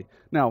partiality?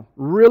 Now,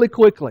 really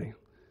quickly,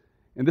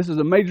 and this is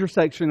a major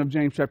section of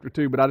James chapter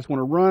 2, but I just want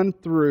to run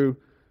through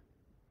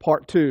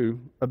part 2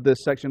 of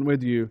this section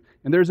with you.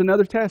 And there's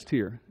another test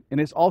here,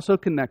 and it's also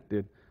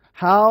connected.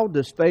 How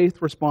does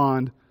faith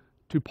respond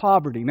to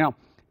poverty? Now,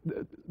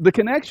 the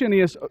connection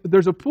is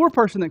there's a poor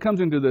person that comes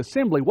into the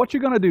assembly. What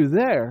you're going to do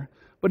there?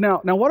 But now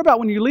what about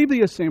when you leave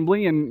the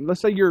assembly and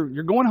let's say you're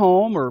going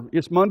home, or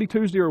it's Monday,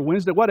 Tuesday, or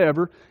Wednesday,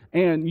 whatever,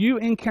 and you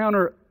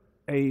encounter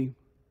a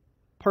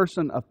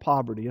person of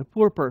poverty, a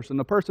poor person,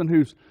 a person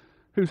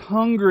who's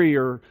hungry,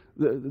 or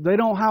they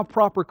don't have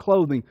proper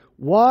clothing.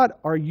 What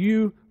are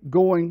you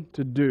going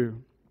to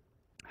do?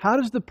 How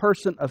does the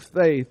person of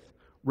faith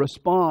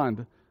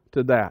respond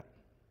to that?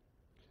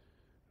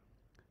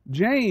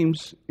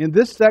 James, in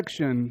this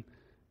section,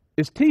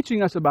 is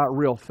teaching us about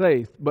real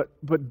faith, but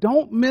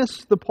don't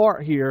miss the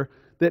part here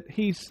that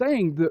he's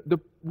saying the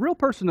real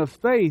person of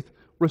faith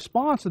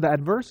responds to the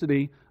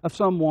adversity of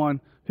someone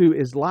who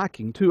is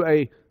lacking, to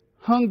a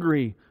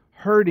hungry,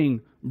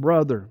 hurting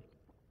brother.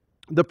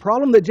 The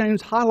problem that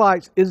James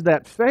highlights is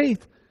that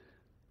faith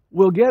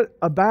will get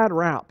a bad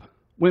rap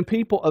when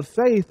people of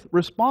faith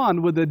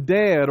respond with a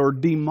dead or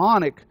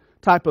demonic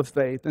type of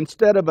faith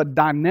instead of a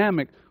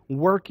dynamic,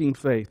 working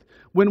faith.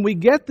 When we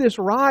get this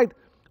right,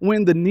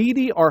 when the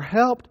needy are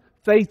helped,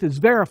 faith is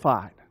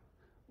verified.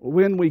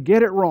 When we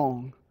get it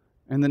wrong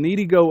and the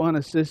needy go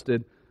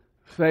unassisted,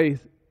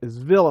 faith is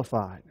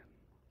vilified.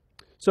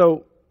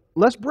 So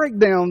let's break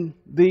down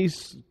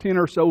these 10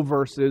 or so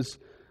verses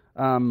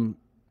and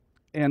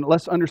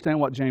let's understand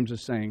what James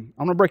is saying.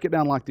 I'm going to break it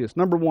down like this.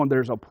 Number 1,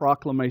 there's a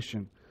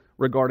proclamation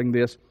regarding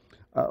this.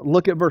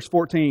 Look at verse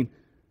 14.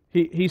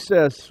 He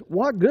says,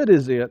 "What good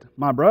is it,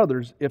 my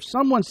brothers, if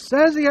someone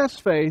says he has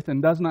faith and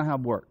does not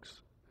have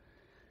works?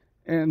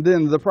 And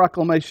then the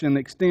proclamation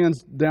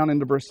extends down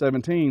into verse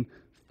 17.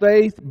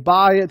 Faith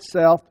by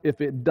itself,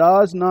 if it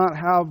does not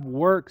have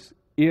works,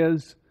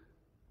 is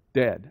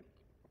dead.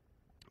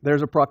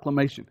 There's a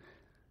proclamation.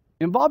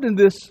 Involved in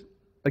this,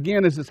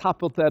 again, is this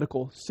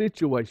hypothetical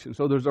situation.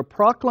 So there's a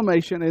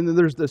proclamation and then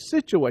there's the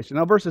situation.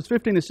 Now verses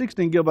 15 and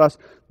 16 give us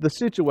the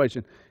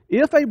situation.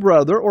 If a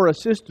brother or a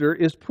sister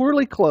is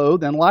poorly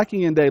clothed and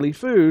lacking in daily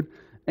food,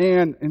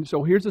 and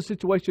so here's the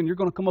situation. You're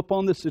going to come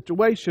upon this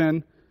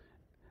situation,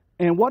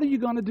 and what are you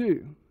going to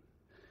do?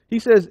 He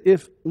says,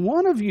 if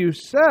one of you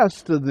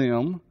says to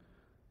them,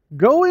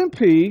 go in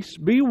peace,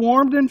 be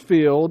warmed and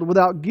filled,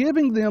 without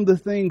giving them the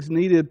things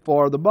needed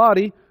for the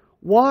body,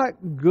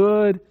 what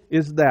good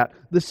is that?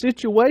 The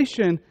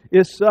situation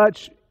is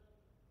such,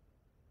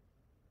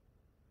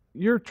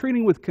 you're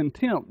treating with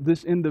contempt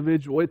this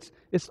individual.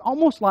 It's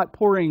almost like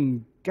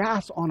pouring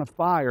gas on a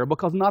fire,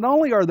 because not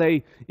only are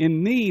they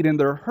in need and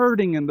they're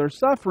hurting and they're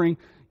suffering,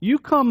 you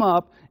come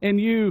up and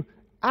you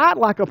act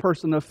like a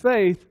person of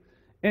faith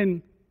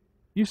and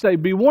you say,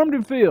 be warmed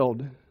and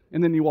filled,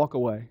 and then you walk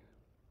away.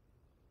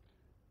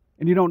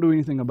 And you don't do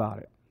anything about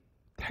it.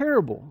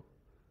 Terrible,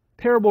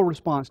 terrible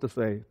response to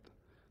faith.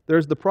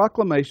 There's the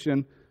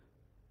proclamation,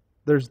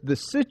 there's the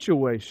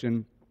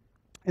situation,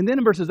 and then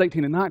in verses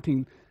 18 and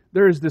 19,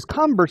 there is this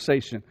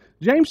conversation.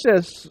 James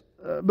says,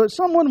 but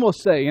someone will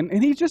say,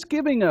 and he's just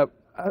giving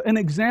an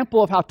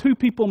example of how two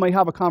people may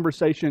have a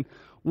conversation.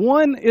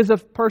 One is a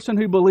person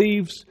who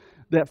believes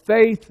that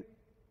faith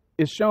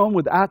is shown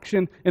with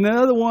action, and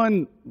another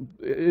one,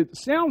 it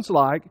sounds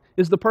like,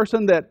 is the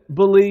person that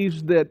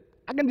believes that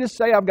I can just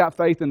say I've got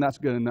faith and that's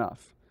good enough.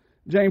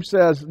 James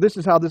says this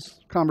is how this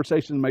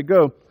conversation may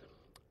go.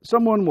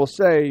 Someone will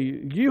say,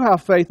 you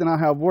have faith and I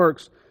have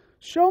works.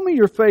 Show me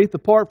your faith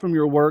apart from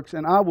your works,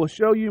 and I will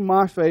show you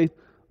my faith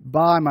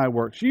by my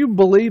works. You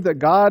believe that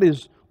God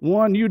is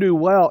one, you do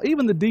well.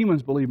 Even the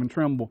demons believe and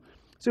tremble.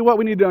 See, what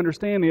we need to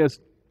understand is,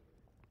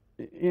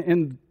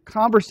 in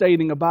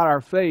conversating about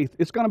our faith,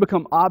 it's going to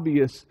become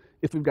obvious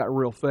if we've got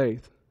real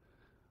faith.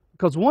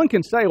 Because one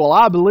can say, well,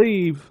 I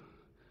believe,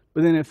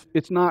 but then if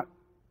it's not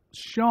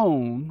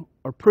shown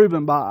or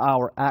proven by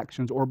our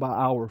actions or by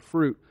our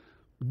fruit,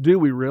 do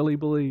we really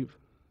believe?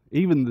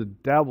 Even the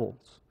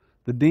devils,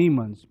 the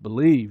demons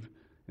believe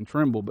and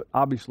tremble, but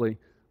obviously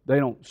they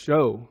don't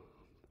show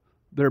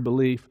their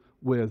belief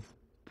with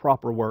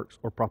proper works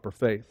or proper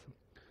faith.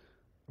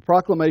 A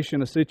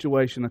proclamation, a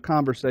situation, a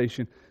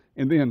conversation,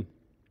 and then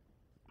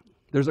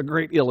there's a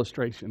great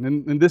illustration.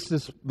 And this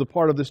is the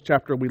part of this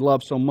chapter we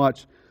love so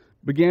much.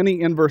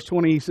 Beginning in verse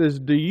 20, he says,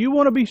 do you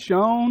want to be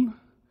shown?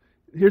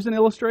 Here's an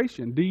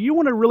illustration. Do you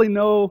want to really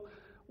know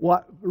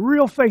what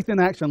real faith in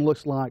action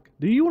looks like?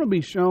 Do you want to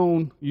be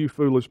shown, you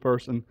foolish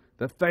person,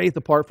 that faith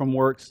apart from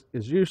works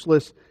is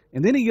useless?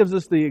 And then he gives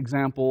us the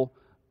example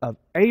of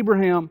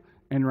Abraham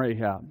and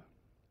Rahab.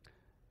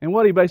 And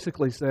what he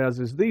basically says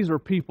is these are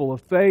people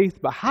of faith,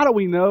 but how do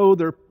we know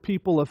they're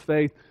people of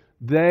faith?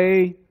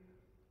 They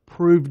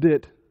proved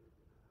it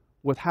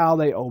with how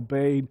they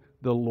obeyed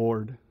the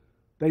Lord.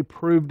 They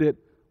proved it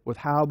with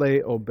how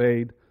they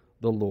obeyed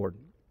the Lord.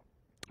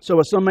 So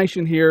a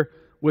summation here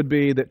would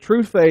be that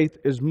true faith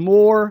is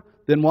more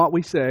than what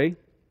we say.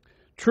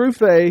 True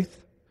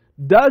faith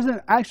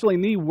doesn't actually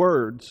need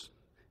words.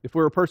 If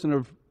we're a person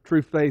of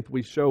true faith,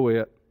 we show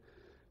it.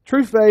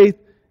 True faith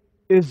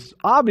is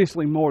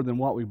obviously more than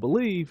what we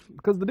believe,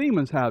 because the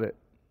demons have it.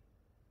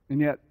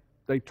 And yet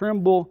they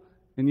tremble,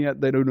 and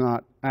yet they do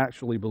not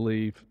actually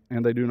believe,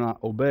 and they do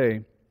not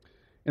obey.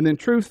 And then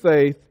true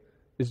faith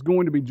is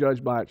going to be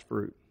judged by its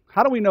fruit.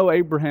 How do we know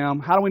Abraham?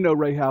 How do we know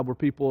Rahab were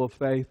people of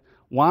faith?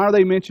 Why are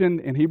they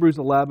mentioned in Hebrews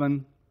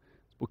 11?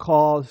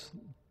 Because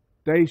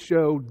they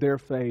showed their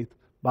faith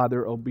by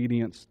their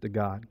obedience to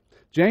God.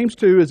 James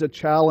 2 is a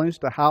challenge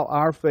to how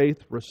our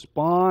faith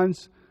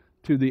responds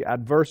to the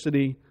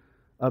adversity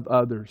of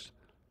others.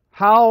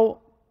 How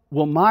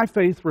will my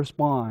faith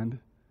respond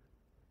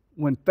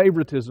when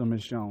favoritism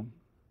is shown?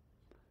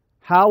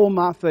 How will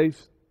my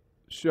faith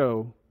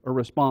show or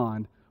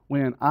respond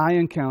when I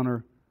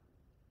encounter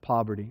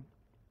poverty?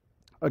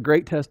 A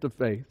great test of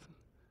faith.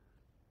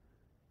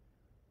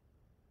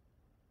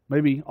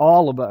 Maybe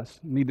all of us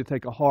need to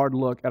take a hard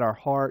look at our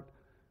heart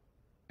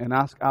and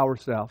ask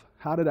ourselves,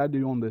 how did I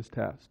do on this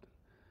test?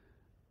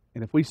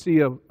 And if we see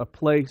a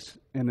place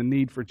and a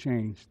need for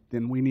change,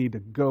 then we need to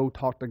go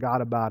talk to God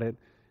about it,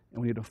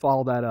 and we need to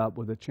follow that up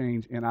with a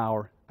change in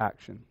our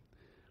action.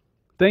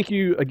 Thank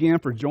you again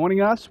for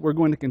joining us. We're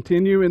going to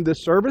continue in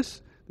this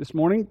service this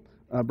morning.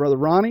 Brother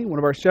Ronnie, one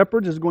of our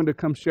shepherds, is going to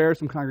come share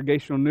some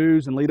congregational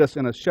news and lead us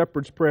in a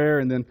shepherd's prayer,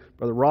 and then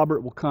Brother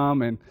Robert will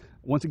come and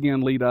once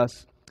again lead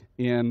us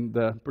in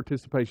the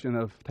participation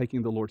of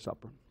taking the Lord's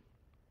Supper.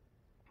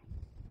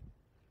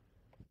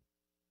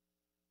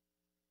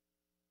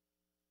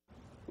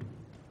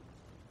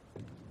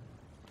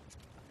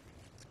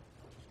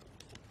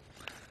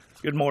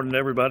 Good morning,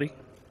 everybody.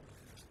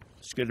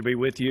 It's good to be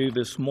with you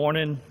this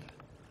morning.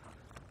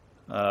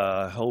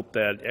 I hope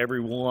that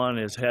everyone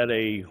has had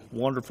a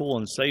wonderful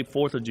and safe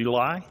 4th of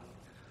July.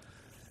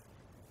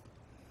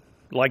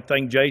 like to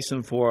thank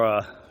Jason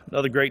for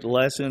another great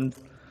lesson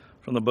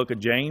from the book of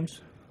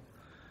James.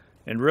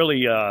 And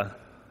really,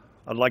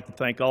 I'd like to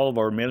thank all of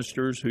our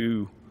ministers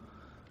who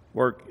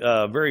work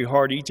very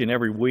hard each and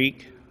every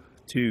week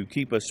to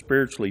keep us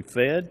spiritually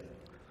fed.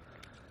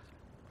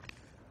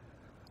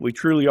 We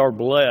truly are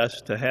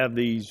blessed to have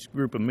these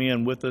group of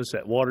men with us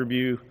at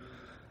Waterview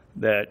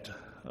that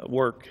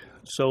work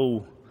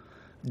so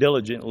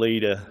diligently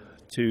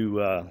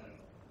to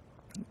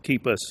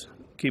keep us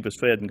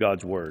fed in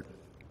God's Word.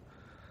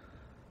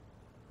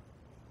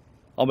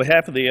 On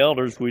behalf of the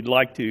elders, we'd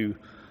like to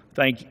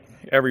thank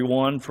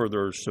everyone for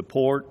their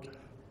support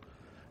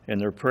and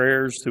their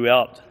prayers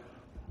throughout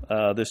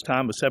this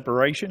time of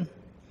separation.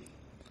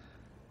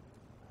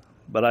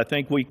 But I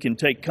think we can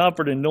take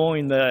comfort in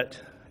knowing that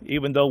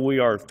even though we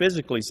are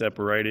physically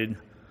separated,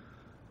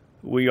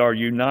 we are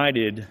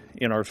united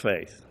in our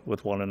faith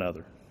with one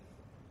another.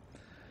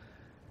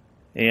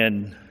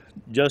 And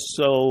just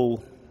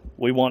so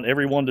we want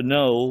everyone to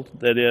know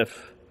that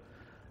if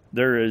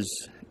there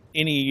is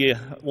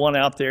anyone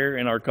out there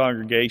in our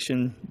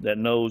congregation that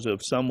knows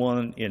of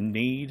someone in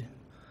need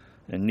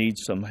and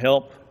needs some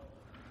help,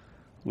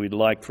 we'd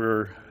like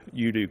for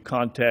you to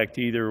contact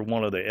either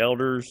one of the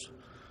elders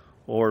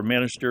or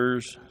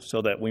ministers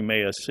so that we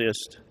may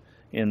assist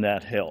in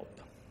that help.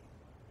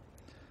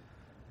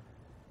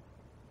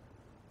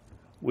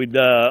 We'd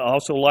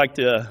also like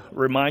to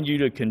remind you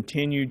to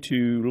continue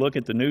to look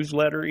at the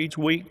newsletter each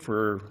week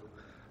for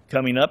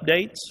coming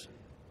updates.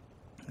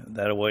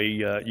 That way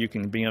you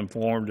can be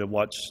informed of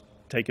what's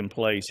taking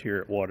place here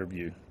at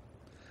Waterview.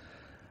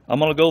 I'm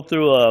going to go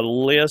through a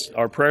list,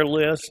 our prayer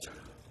list,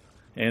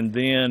 and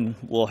then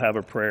we'll have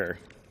a prayer.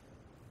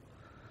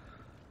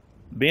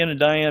 Ben and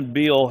Diane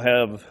Beal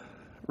have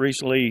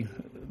recently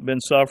been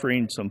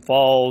suffering some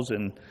falls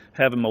and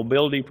having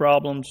mobility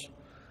problems.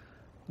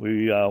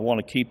 We want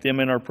to keep them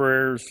in our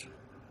prayers.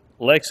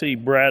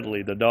 Lexi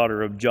Bradley, the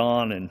daughter of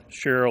John and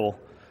Cheryl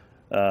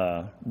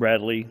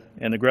Bradley,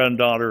 and the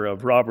granddaughter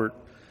of Robert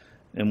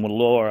and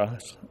Laura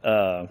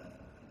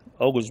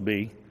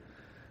Oglesby,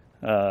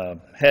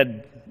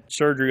 had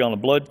surgery on a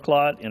blood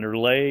clot in her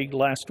leg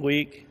last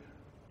week.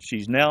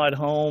 She's now at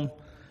home,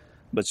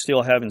 but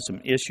still having some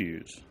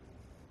issues.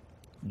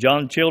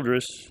 John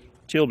Childers,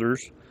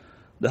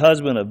 the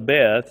husband of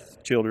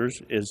Beth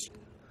Childers, is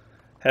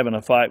having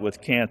a fight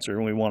with cancer,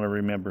 and we want to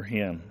remember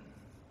him.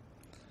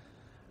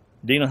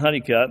 Dina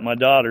Honeycutt, my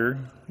daughter,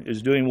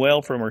 is doing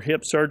well from her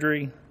hip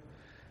surgery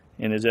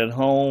and is at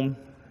home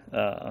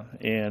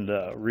and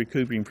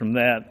recouping from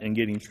that and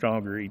getting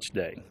stronger each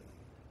day.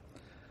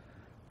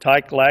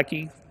 Tyke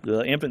Lackey,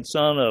 the infant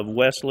son of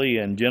Wesley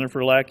and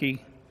Jennifer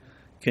Lackey,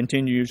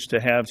 continues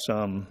to have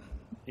some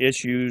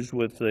issues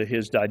with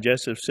his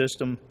digestive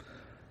system,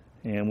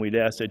 and we'd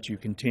ask that you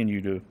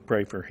continue to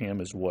pray for him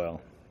as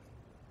well.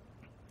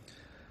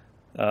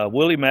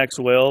 Willie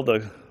Maxwell,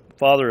 the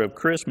father of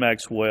Chris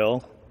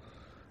Maxwell,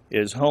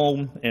 is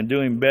home and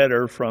doing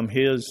better from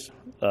his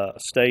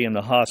stay in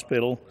the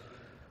hospital.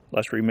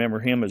 Let's remember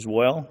him as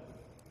well.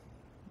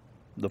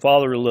 The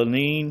father of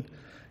Lenine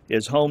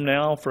is home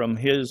now from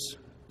his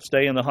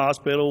stay in the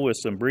hospital with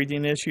some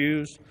breathing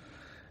issues,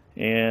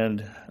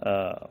 and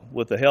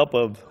with the help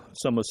of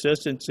some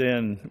assistance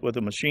with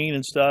the machine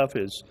and stuff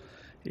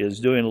is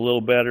doing a little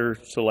better.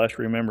 So let's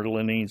remember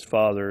Lenine's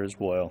father as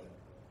well.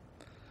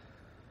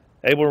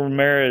 Abel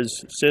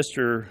Ramirez's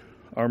sister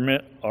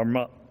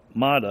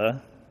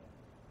Armada,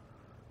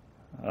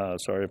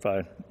 sorry if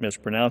I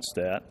mispronounced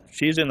that.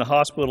 She's in the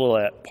hospital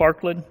at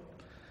Parkland.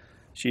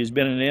 She's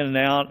been in and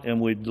out,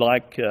 and we'd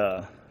like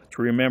to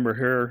remember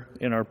her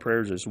in our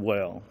prayers as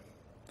well.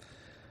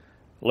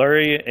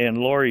 Larry and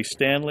Lori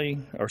Stanley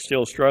are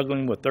still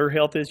struggling with their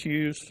health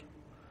issues,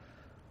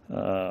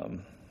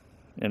 and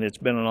it's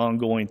been an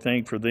ongoing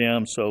thing for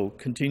them, so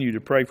continue to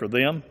pray for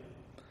them.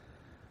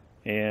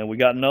 And we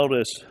got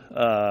notice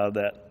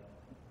that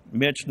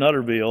Mitch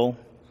Nutterville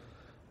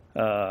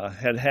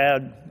had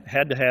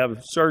to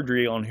have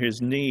surgery on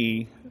his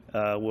knee.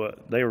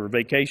 They were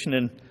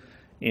vacationing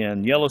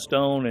in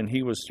Yellowstone, and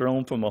he was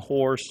thrown from a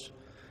horse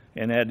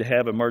and had to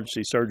have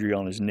emergency surgery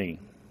on his knee.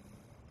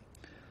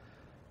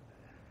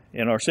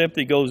 And our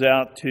sympathy goes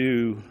out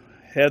to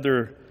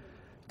Heather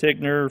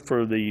Tickner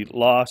for the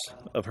loss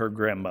of her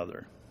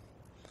grandmother.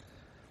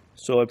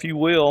 So if you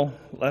will,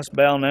 let's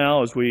bow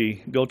now as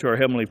we go to our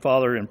Heavenly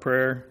Father in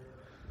prayer.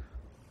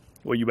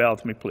 Will you bow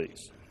with me,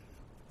 please?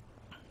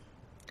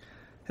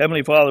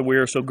 Heavenly Father, we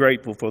are so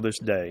grateful for this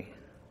day.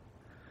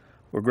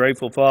 We're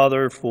grateful,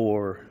 Father,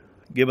 for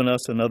giving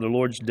us another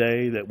Lord's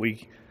Day that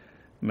we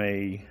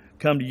may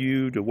come to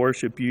you, to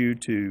worship you,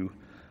 to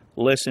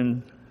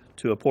listen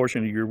to a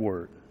portion of your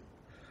word.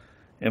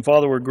 And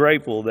Father, we're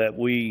grateful that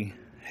we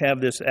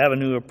have this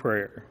avenue of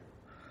prayer,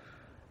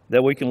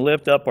 that we can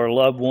lift up our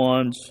loved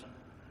ones,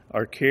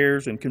 our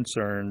cares and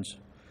concerns,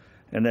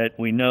 and that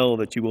we know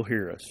that you will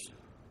hear us.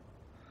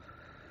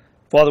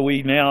 Father,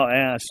 we now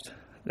ask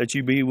that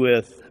you be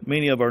with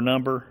many of our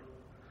number,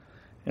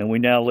 and we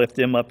now lift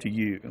them up to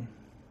you.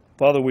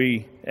 Father,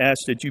 we ask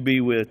that you be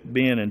with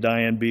Ben and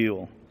Diane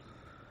Beal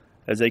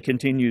as they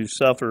continue to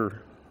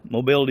suffer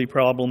mobility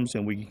problems,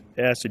 and we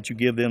ask that you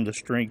give them the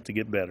strength to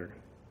get better.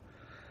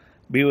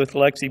 Be with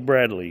Lexi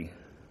Bradley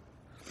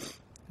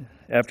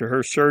after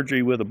her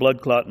surgery with a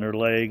blood clot in her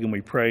leg, and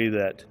we pray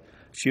that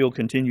she'll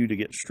continue to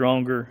get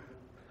stronger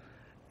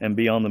and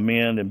be on the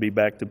mend and be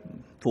back to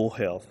full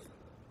health.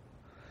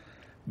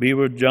 Be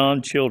with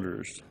John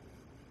Childers,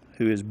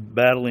 who is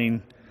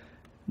battling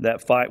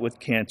that fight with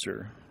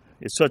cancer.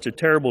 It's such a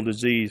terrible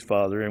disease,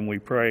 Father, and we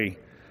pray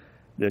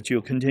that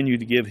you'll continue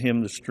to give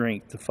him the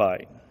strength to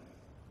fight.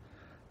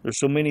 There's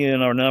so many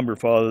in our number,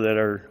 Father,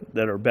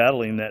 that are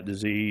battling that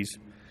disease,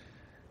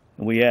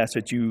 and we ask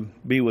that you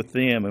be with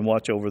them and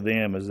watch over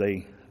them as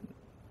they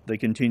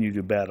continue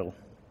to battle.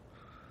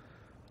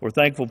 We're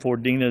thankful for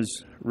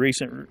Dina's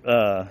recent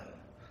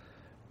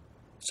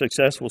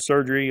successful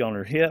surgery on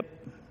her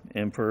hip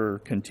and for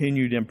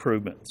continued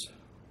improvements.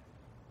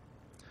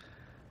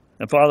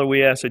 And Father,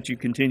 we ask that you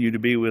continue to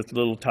be with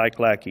little Tyke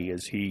Lackey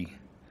as he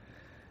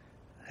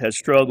has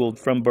struggled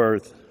from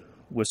birth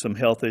with some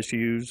health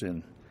issues,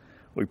 and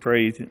we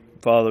pray,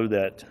 Father,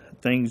 that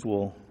things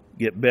will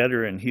get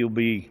better and he'll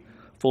be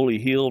fully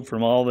healed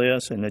from all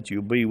this, and that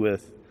you'll be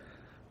with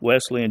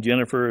Wesley and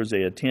Jennifer as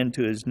they attend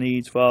to his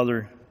needs,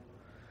 Father,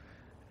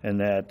 and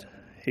that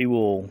he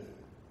will,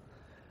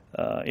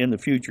 in the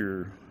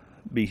future,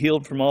 be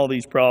healed from all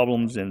these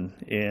problems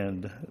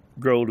and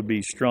grow to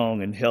be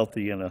strong and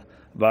healthy and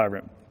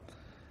vibrant.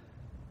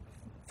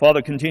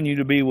 Father, continue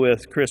to be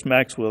with Chris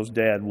Maxwell's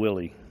dad,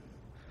 Willie.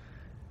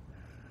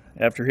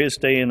 After his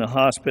stay in the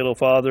hospital,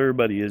 Father,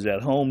 but he is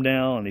at home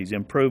now and he's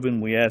improving,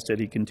 we ask that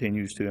he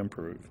continues to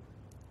improve.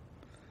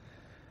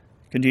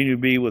 Continue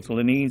to be with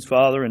Lenine's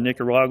father in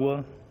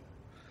Nicaragua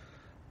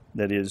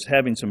that is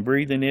having some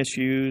breathing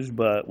issues,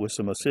 but with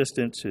some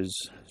assistance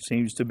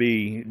seems to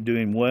be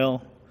doing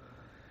well.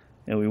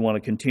 And we want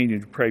to continue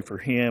to pray for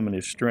him and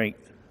his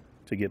strength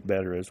to get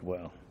better as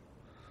well.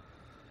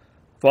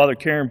 Father,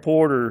 Karen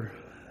Porter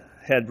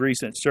had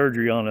recent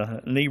surgery on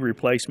a knee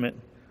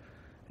replacement,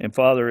 and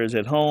Father is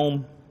at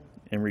home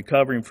and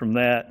recovering from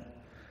that.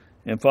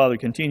 And Father,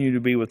 continue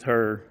to be with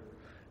her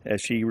as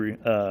she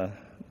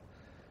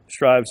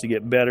strives to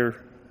get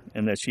better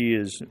and that she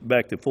is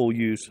back to full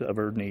use of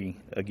her knee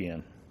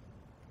again.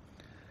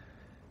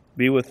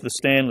 Be with the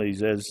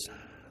Stanleys as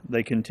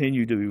they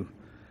continue to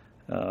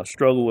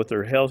struggle with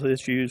their health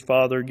issues.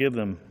 Father, give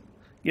them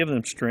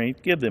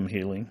strength, give them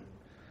healing,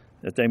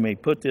 that they may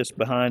put this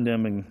behind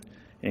them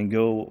and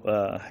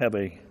go have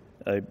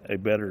a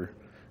better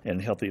and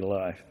healthy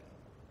life.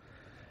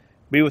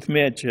 Be with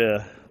Mitch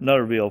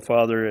Nutterville,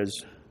 Father,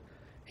 as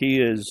he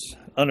has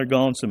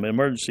undergone some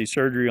emergency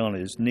surgery on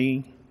his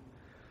knee.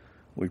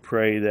 We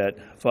pray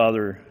that,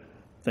 Father,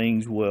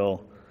 things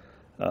will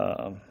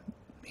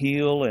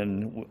heal,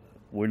 and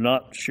we're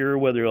not sure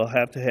whether he'll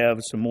have to have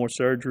some more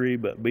surgery,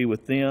 but be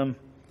with them.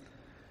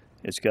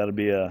 It's got to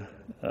be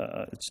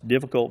it's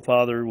difficult,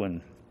 Father,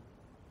 when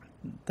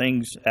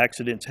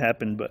accidents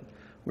happen, but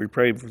we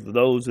pray for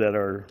those that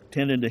are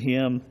tending to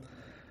him,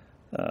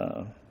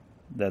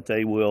 that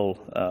they will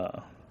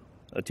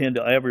attend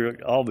to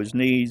all of his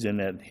needs and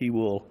that he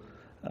will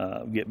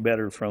get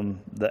better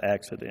from the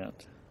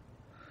accident.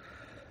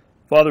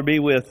 Father, be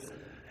with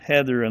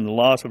Heather and the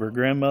loss of her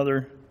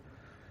grandmother.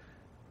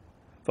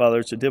 Father,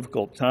 it's a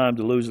difficult time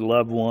to lose a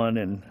loved one,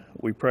 and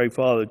we pray,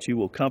 Father, that you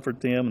will comfort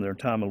them in their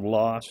time of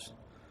loss.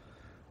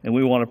 And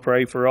we want to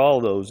pray for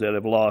all those that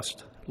have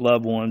lost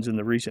loved ones in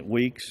the recent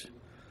weeks.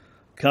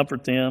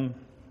 Comfort them.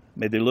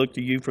 May they look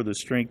to you for the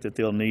strength that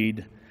they'll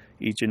need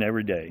each and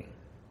every day.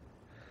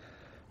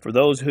 For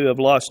those who have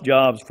lost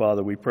jobs,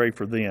 Father, we pray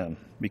for them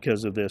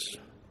because of this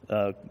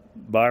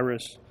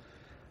virus.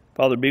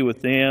 Father, be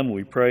with them.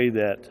 We pray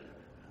that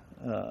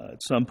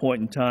at some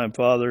point in time,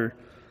 Father,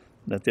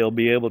 that they'll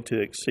be able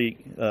to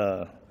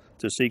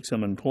seek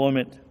some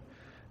employment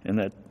and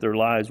that their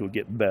lives will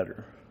get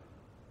better.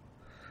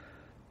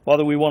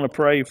 Father, we want to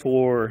pray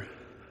for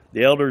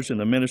the elders and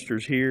the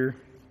ministers here,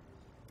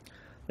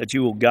 that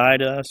you will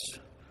guide us,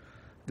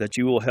 that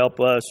you will help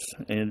us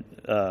and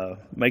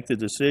make the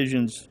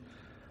decisions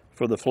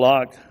for the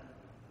flock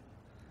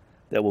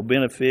that will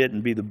benefit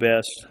and be the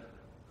best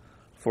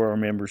for our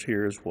members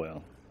here as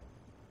well.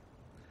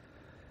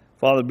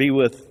 Father, be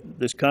with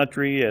this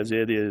country as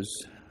it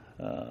is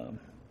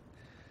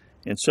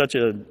in such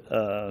an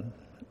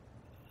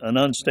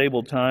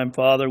unstable time,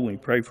 Father. We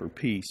pray for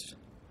peace.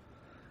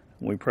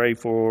 We pray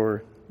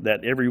for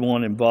that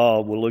everyone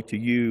involved will look to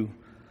you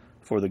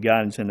for the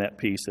guidance and that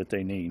peace that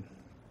they need.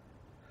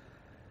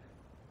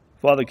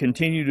 Father,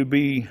 continue to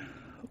be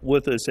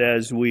with us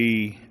as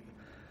we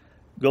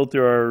go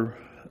through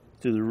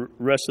the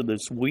rest of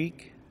this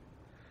week,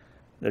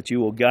 that you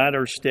will guide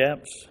our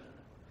steps,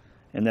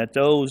 and that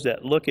those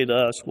that look at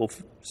us will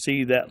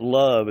see that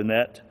love and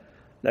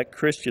that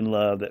Christian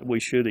love that we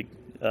should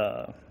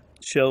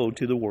show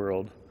to the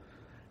world,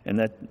 and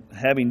that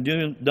having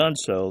done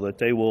so, that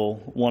they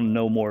will want to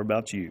know more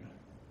about you.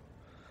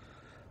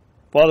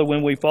 Father,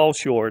 when we fall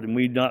short and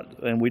we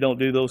don't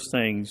do those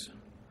things,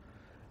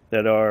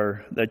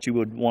 that you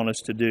would want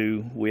us to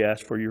do, we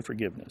ask for your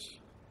forgiveness.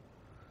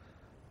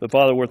 But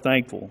Father, we're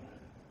thankful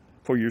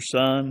for your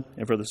Son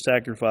and for the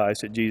sacrifice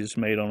that Jesus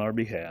made on our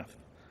behalf.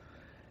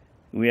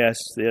 We ask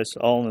this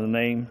all in the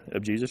name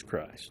of Jesus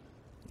Christ.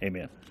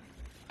 Amen.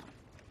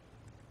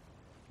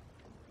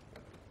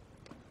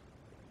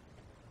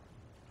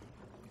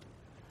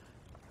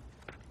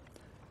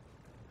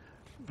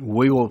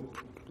 We will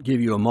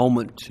give you a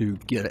moment to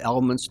get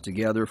elements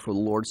together for the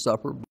Lord's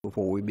Supper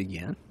before we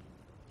begin.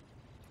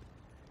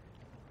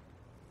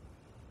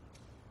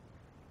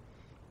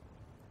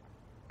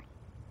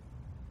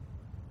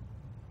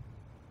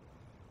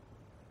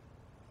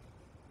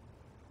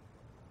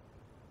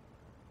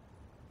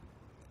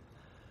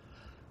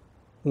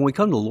 When we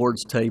come to the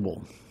Lord's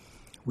table,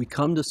 we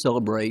come to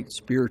celebrate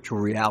spiritual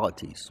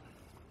realities.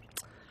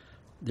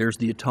 There's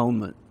the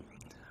atonement,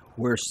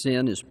 where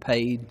sin is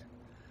paid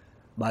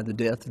by the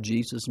death of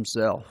Jesus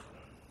himself.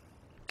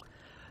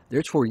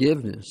 There's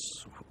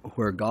forgiveness,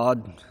 where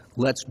God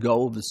lets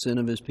go of the sin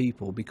of his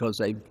people because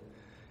they've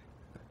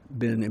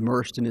been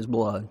immersed in his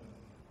blood.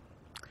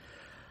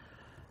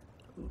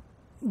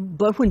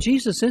 But when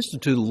Jesus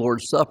instituted the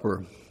Lord's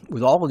Supper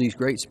with all of these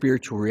great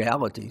spiritual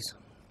realities,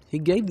 he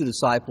gave the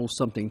disciples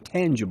something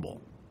tangible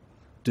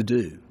to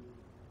do.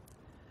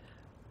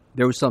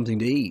 There was something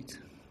to eat,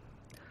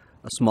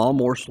 a small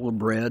morsel of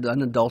bread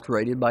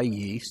unadulterated by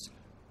yeast.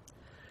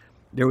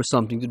 There was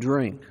something to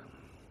drink,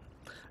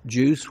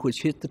 juice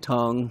which hit the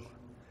tongue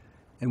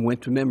and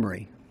went to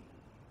memory.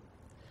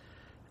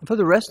 And for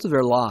the rest of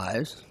their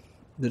lives,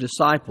 the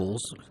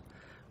disciples,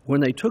 when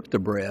they took the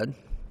bread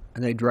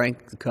and they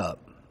drank the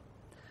cup,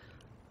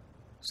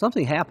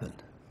 something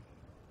happened.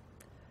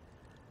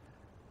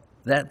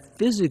 That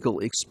physical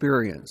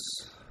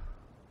experience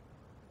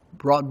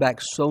brought back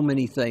so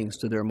many things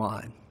to their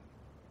mind.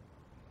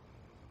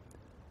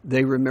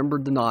 They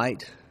remembered the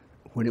night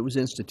when it was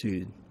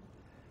instituted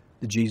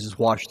that Jesus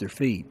washed their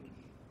feet.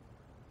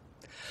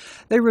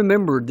 They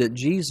remembered that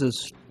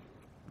Jesus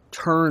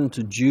turned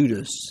to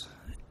Judas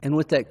and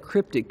with that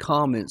cryptic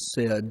comment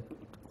said,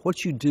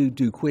 "What you do,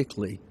 do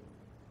quickly."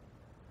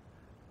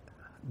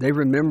 They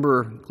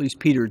remember, at least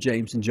Peter,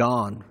 James, and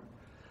John,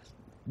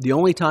 the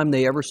only time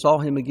they ever saw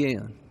him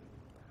again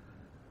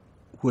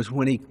was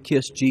when he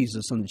kissed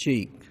Jesus on the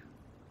cheek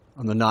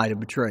on the night of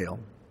betrayal.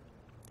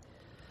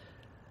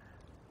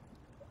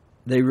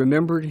 They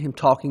remembered him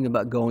talking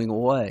about going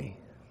away,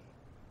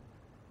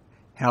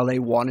 how they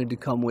wanted to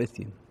come with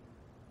him.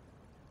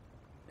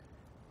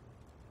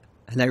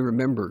 And they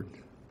remembered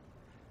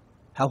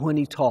how when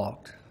he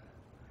talked,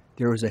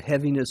 there was a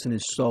heaviness in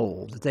his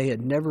soul that they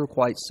had never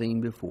quite seen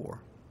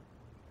before.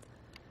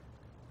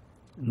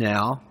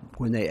 Now,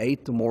 when they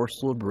ate the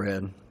morsel of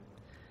bread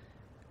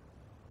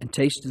and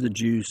tasted the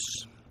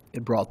juice,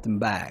 it brought them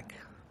back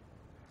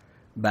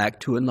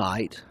to a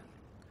night,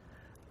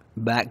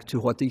 back to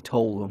what he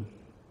told them,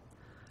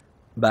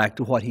 back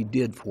to what he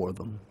did for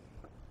them.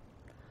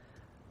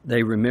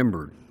 They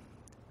remembered.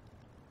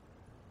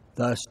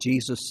 Thus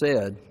Jesus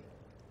said,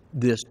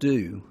 "This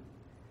do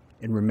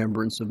in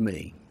remembrance of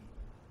me."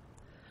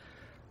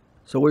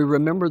 So we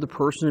remember the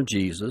person of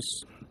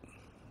Jesus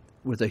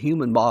with a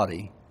human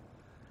body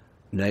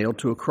nailed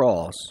to a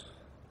cross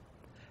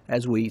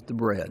as we eat the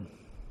bread.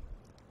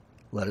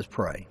 Let us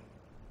pray.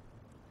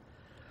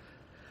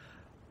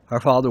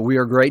 Our Father, we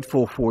are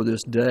grateful for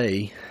this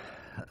day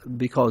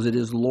because it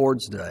is the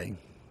Lord's day.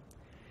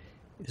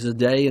 It is a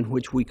day in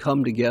which we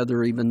come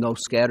together, even though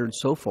scattered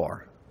so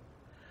far,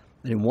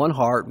 and in one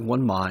heart,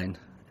 one mind,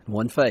 and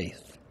one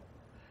faith.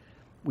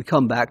 We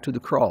come back to the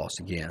cross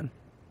again.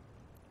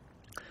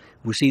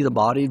 We see the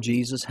body of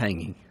Jesus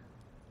hanging,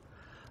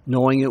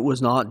 knowing it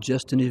was not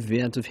just an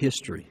event of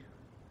history,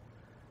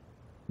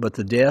 but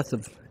the death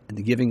and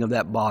the giving of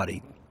that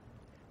body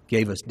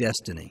gave us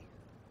destiny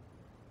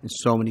in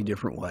so many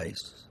different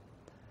ways.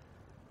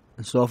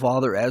 And so,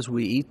 Father, as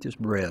we eat this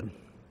bread,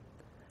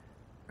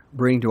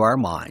 bring to our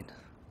mind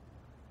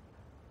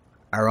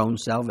our own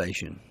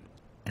salvation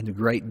and the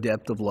great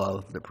depth of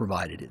love that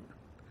provided it.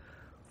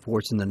 For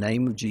it's in the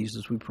name of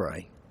Jesus we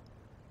pray.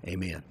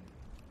 Amen.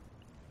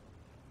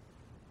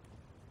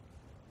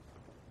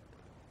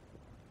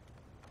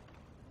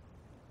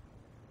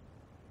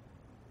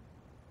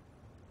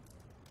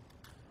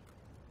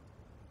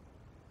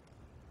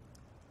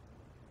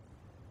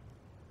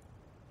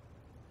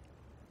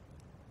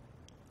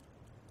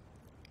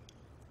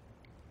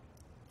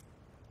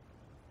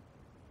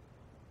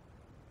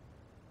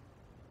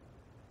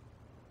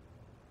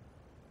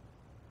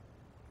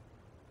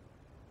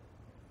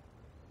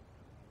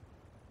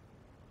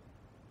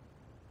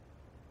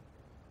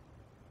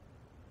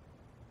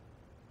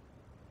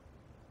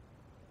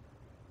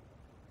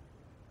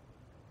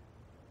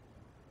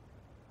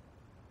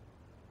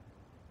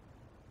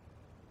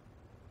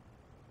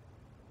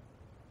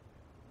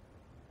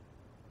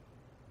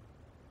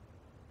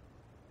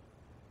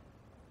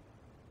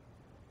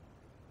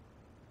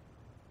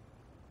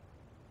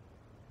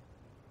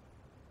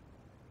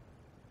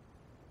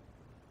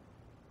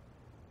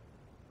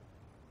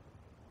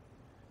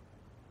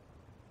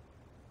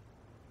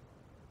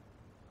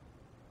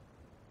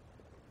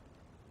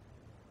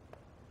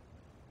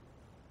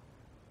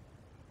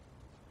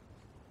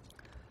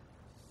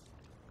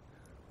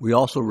 We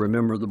also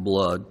remember the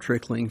blood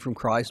trickling from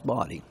Christ's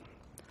body,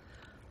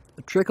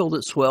 a trickle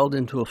that swelled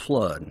into a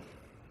flood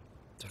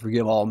to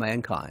forgive all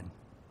mankind.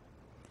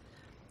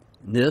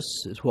 And this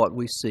is what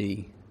we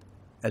see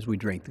as we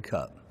drink the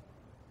cup.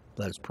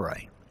 Let us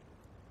pray.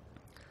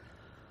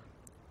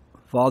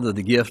 Father,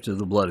 the gift of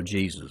the blood of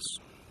Jesus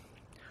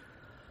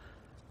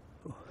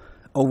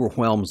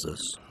overwhelms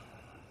us.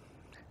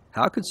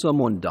 How could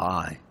someone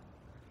die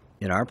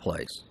in our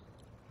place,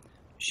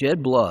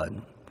 shed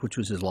blood, which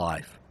was his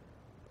life,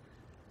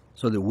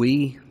 so that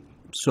we,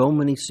 so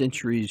many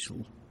centuries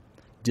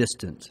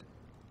distant,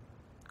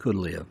 could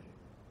live?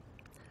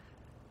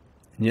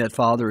 And yet,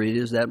 Father, it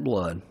is that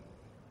blood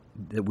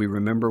that we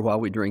remember while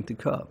we drink the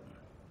cup,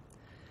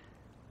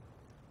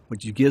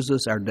 which gives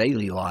us our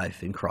daily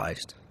life in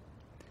Christ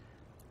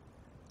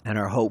and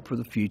our hope for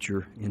the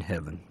future in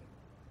heaven.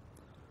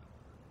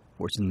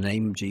 For it's in the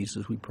name of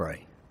Jesus we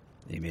pray.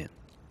 Amen.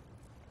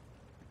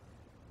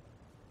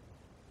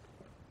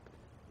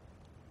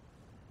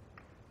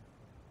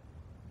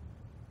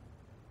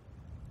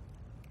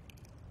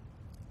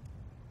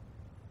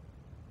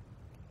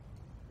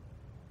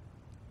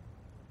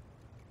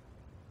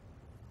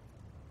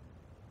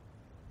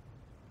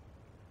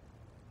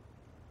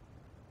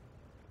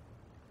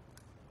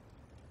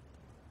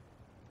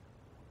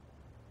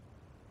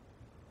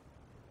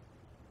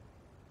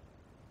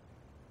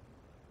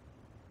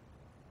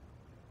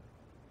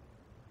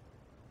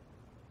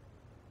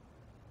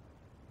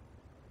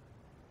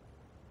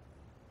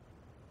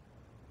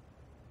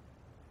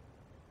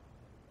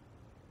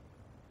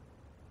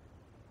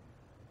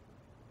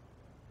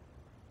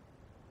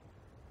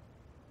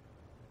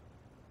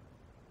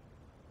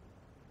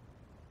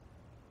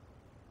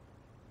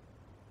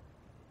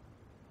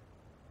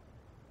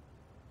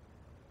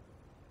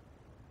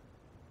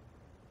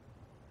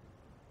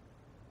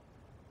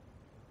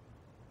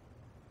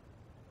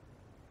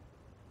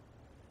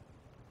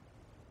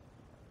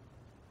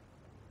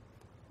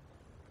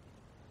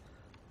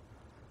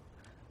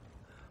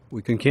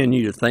 We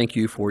continue to thank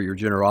you for your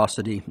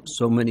generosity.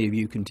 So many of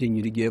you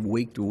continue to give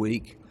week to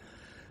week,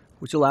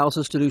 which allows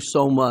us to do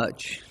so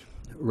much.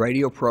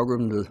 Radio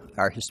program to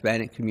our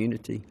Hispanic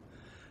community,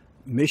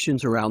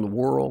 missions around the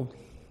world,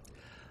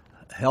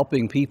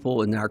 helping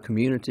people in our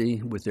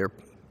community with their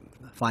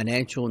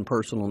financial and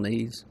personal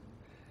needs.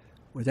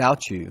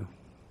 Without you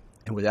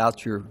and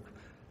without your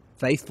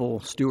faithful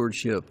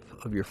stewardship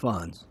of your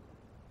funds,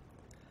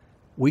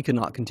 we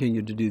cannot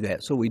continue to do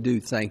that. So we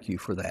do thank you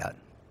for that.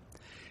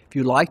 If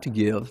you'd like to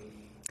give,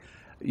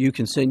 you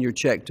can send your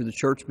check to the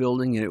church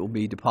building and it will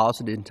be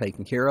deposited and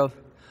taken care of.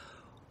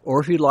 Or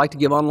if you'd like to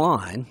give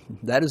online,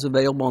 that is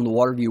available on the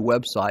Waterview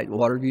website,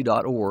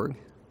 waterview.org.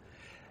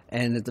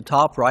 And at the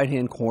top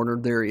right-hand corner,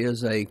 there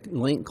is a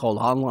link called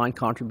Online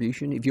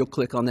Contribution. If you'll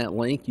click on that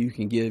link, you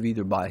can give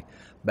either by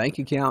bank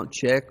account,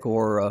 check,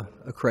 or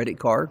a credit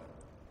card.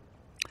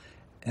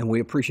 And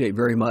we appreciate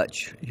very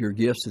much your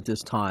gifts at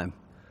this time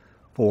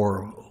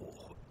for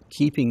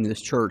keeping this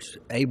church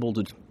able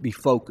to be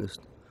focused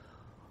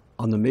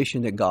on the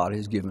mission that God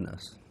has given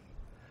us.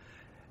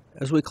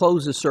 As we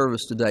close this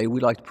service today,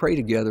 we'd like to pray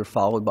together,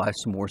 followed by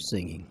some more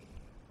singing.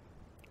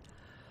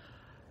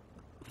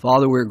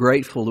 Father, we're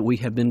grateful that we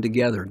have been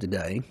together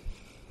today,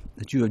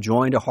 that you have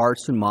joined our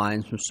hearts and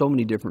minds from so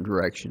many different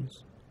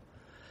directions,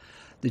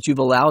 that you've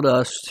allowed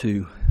us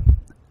to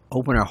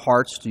open our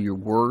hearts to your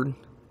word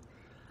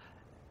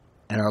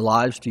and our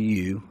lives to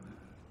you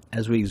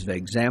as we've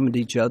examined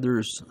each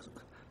other's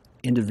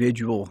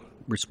individual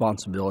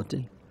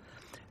responsibility,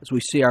 as we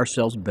see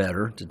ourselves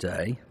better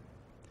today.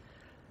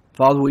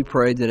 Father, we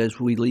pray that as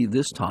we leave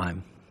this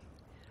time,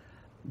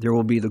 there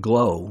will be the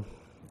glow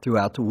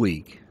throughout the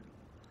week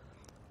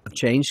of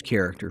changed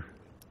character,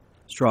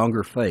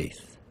 stronger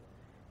faith,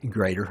 and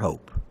greater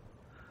hope.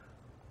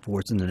 For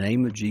it's in the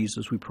name of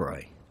Jesus we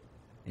pray.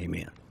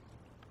 Amen.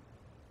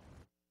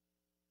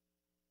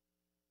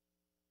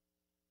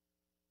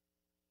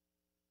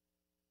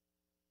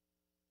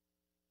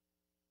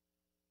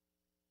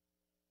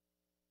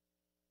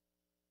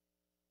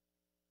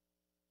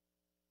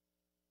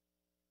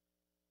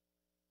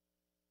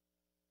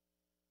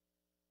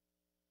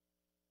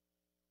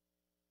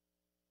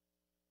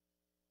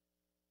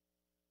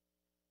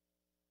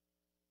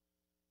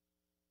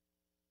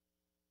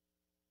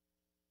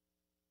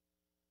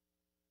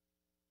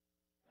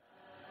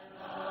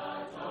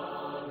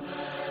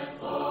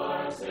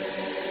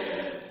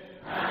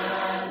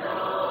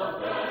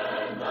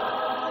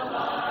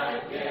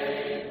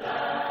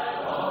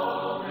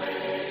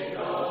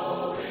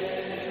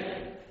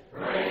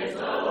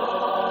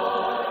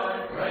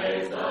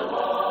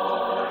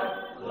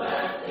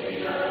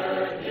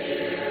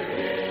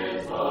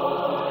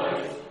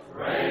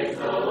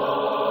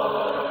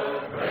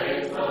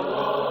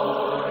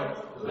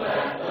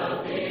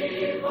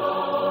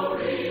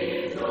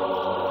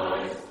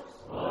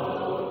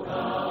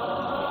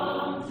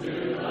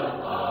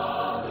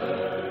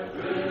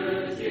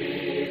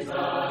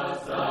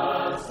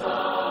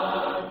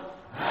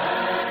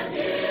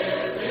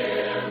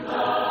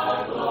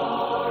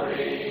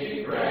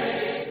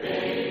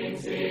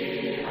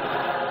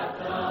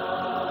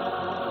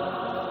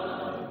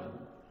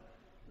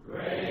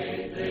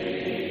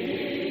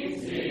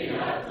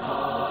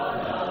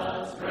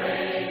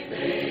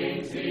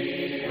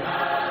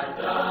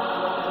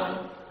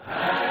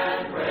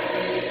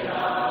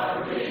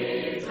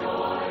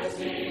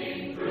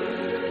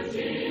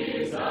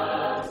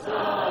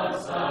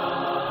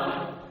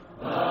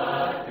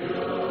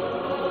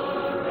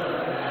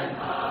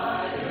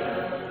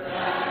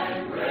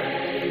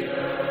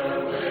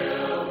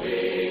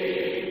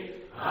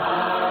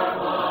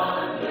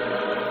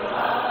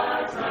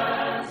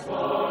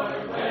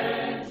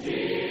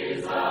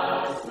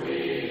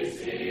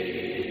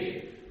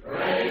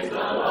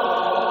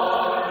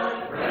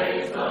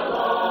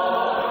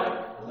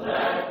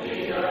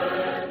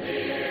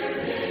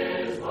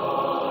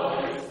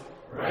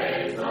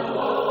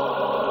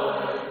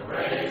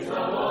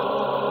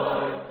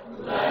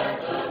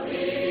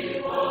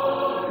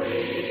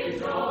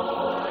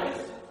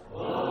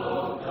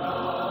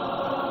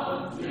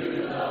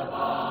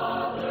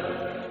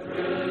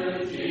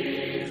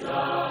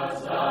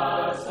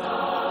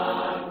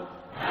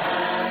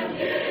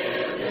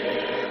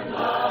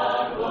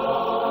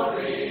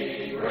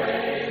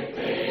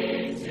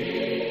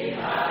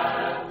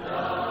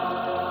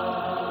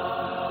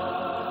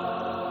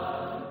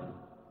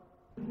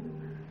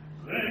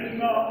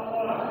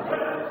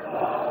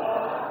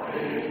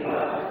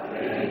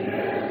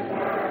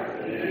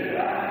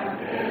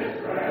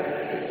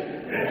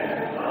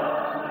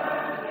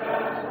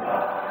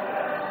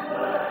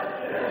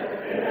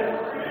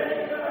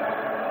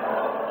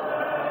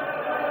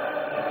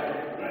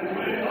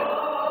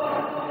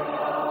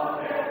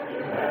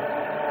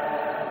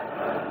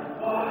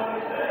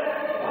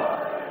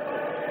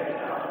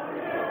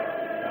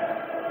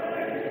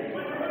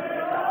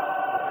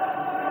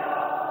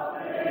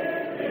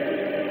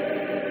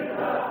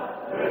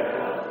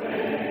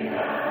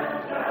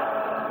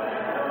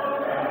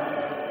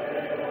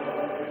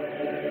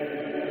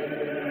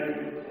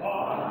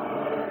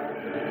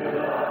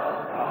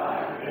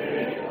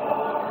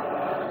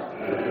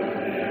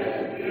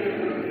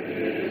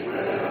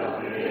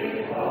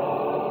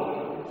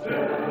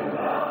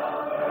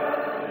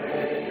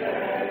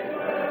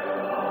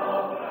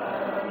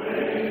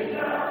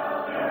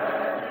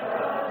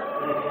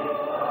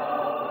 Amen.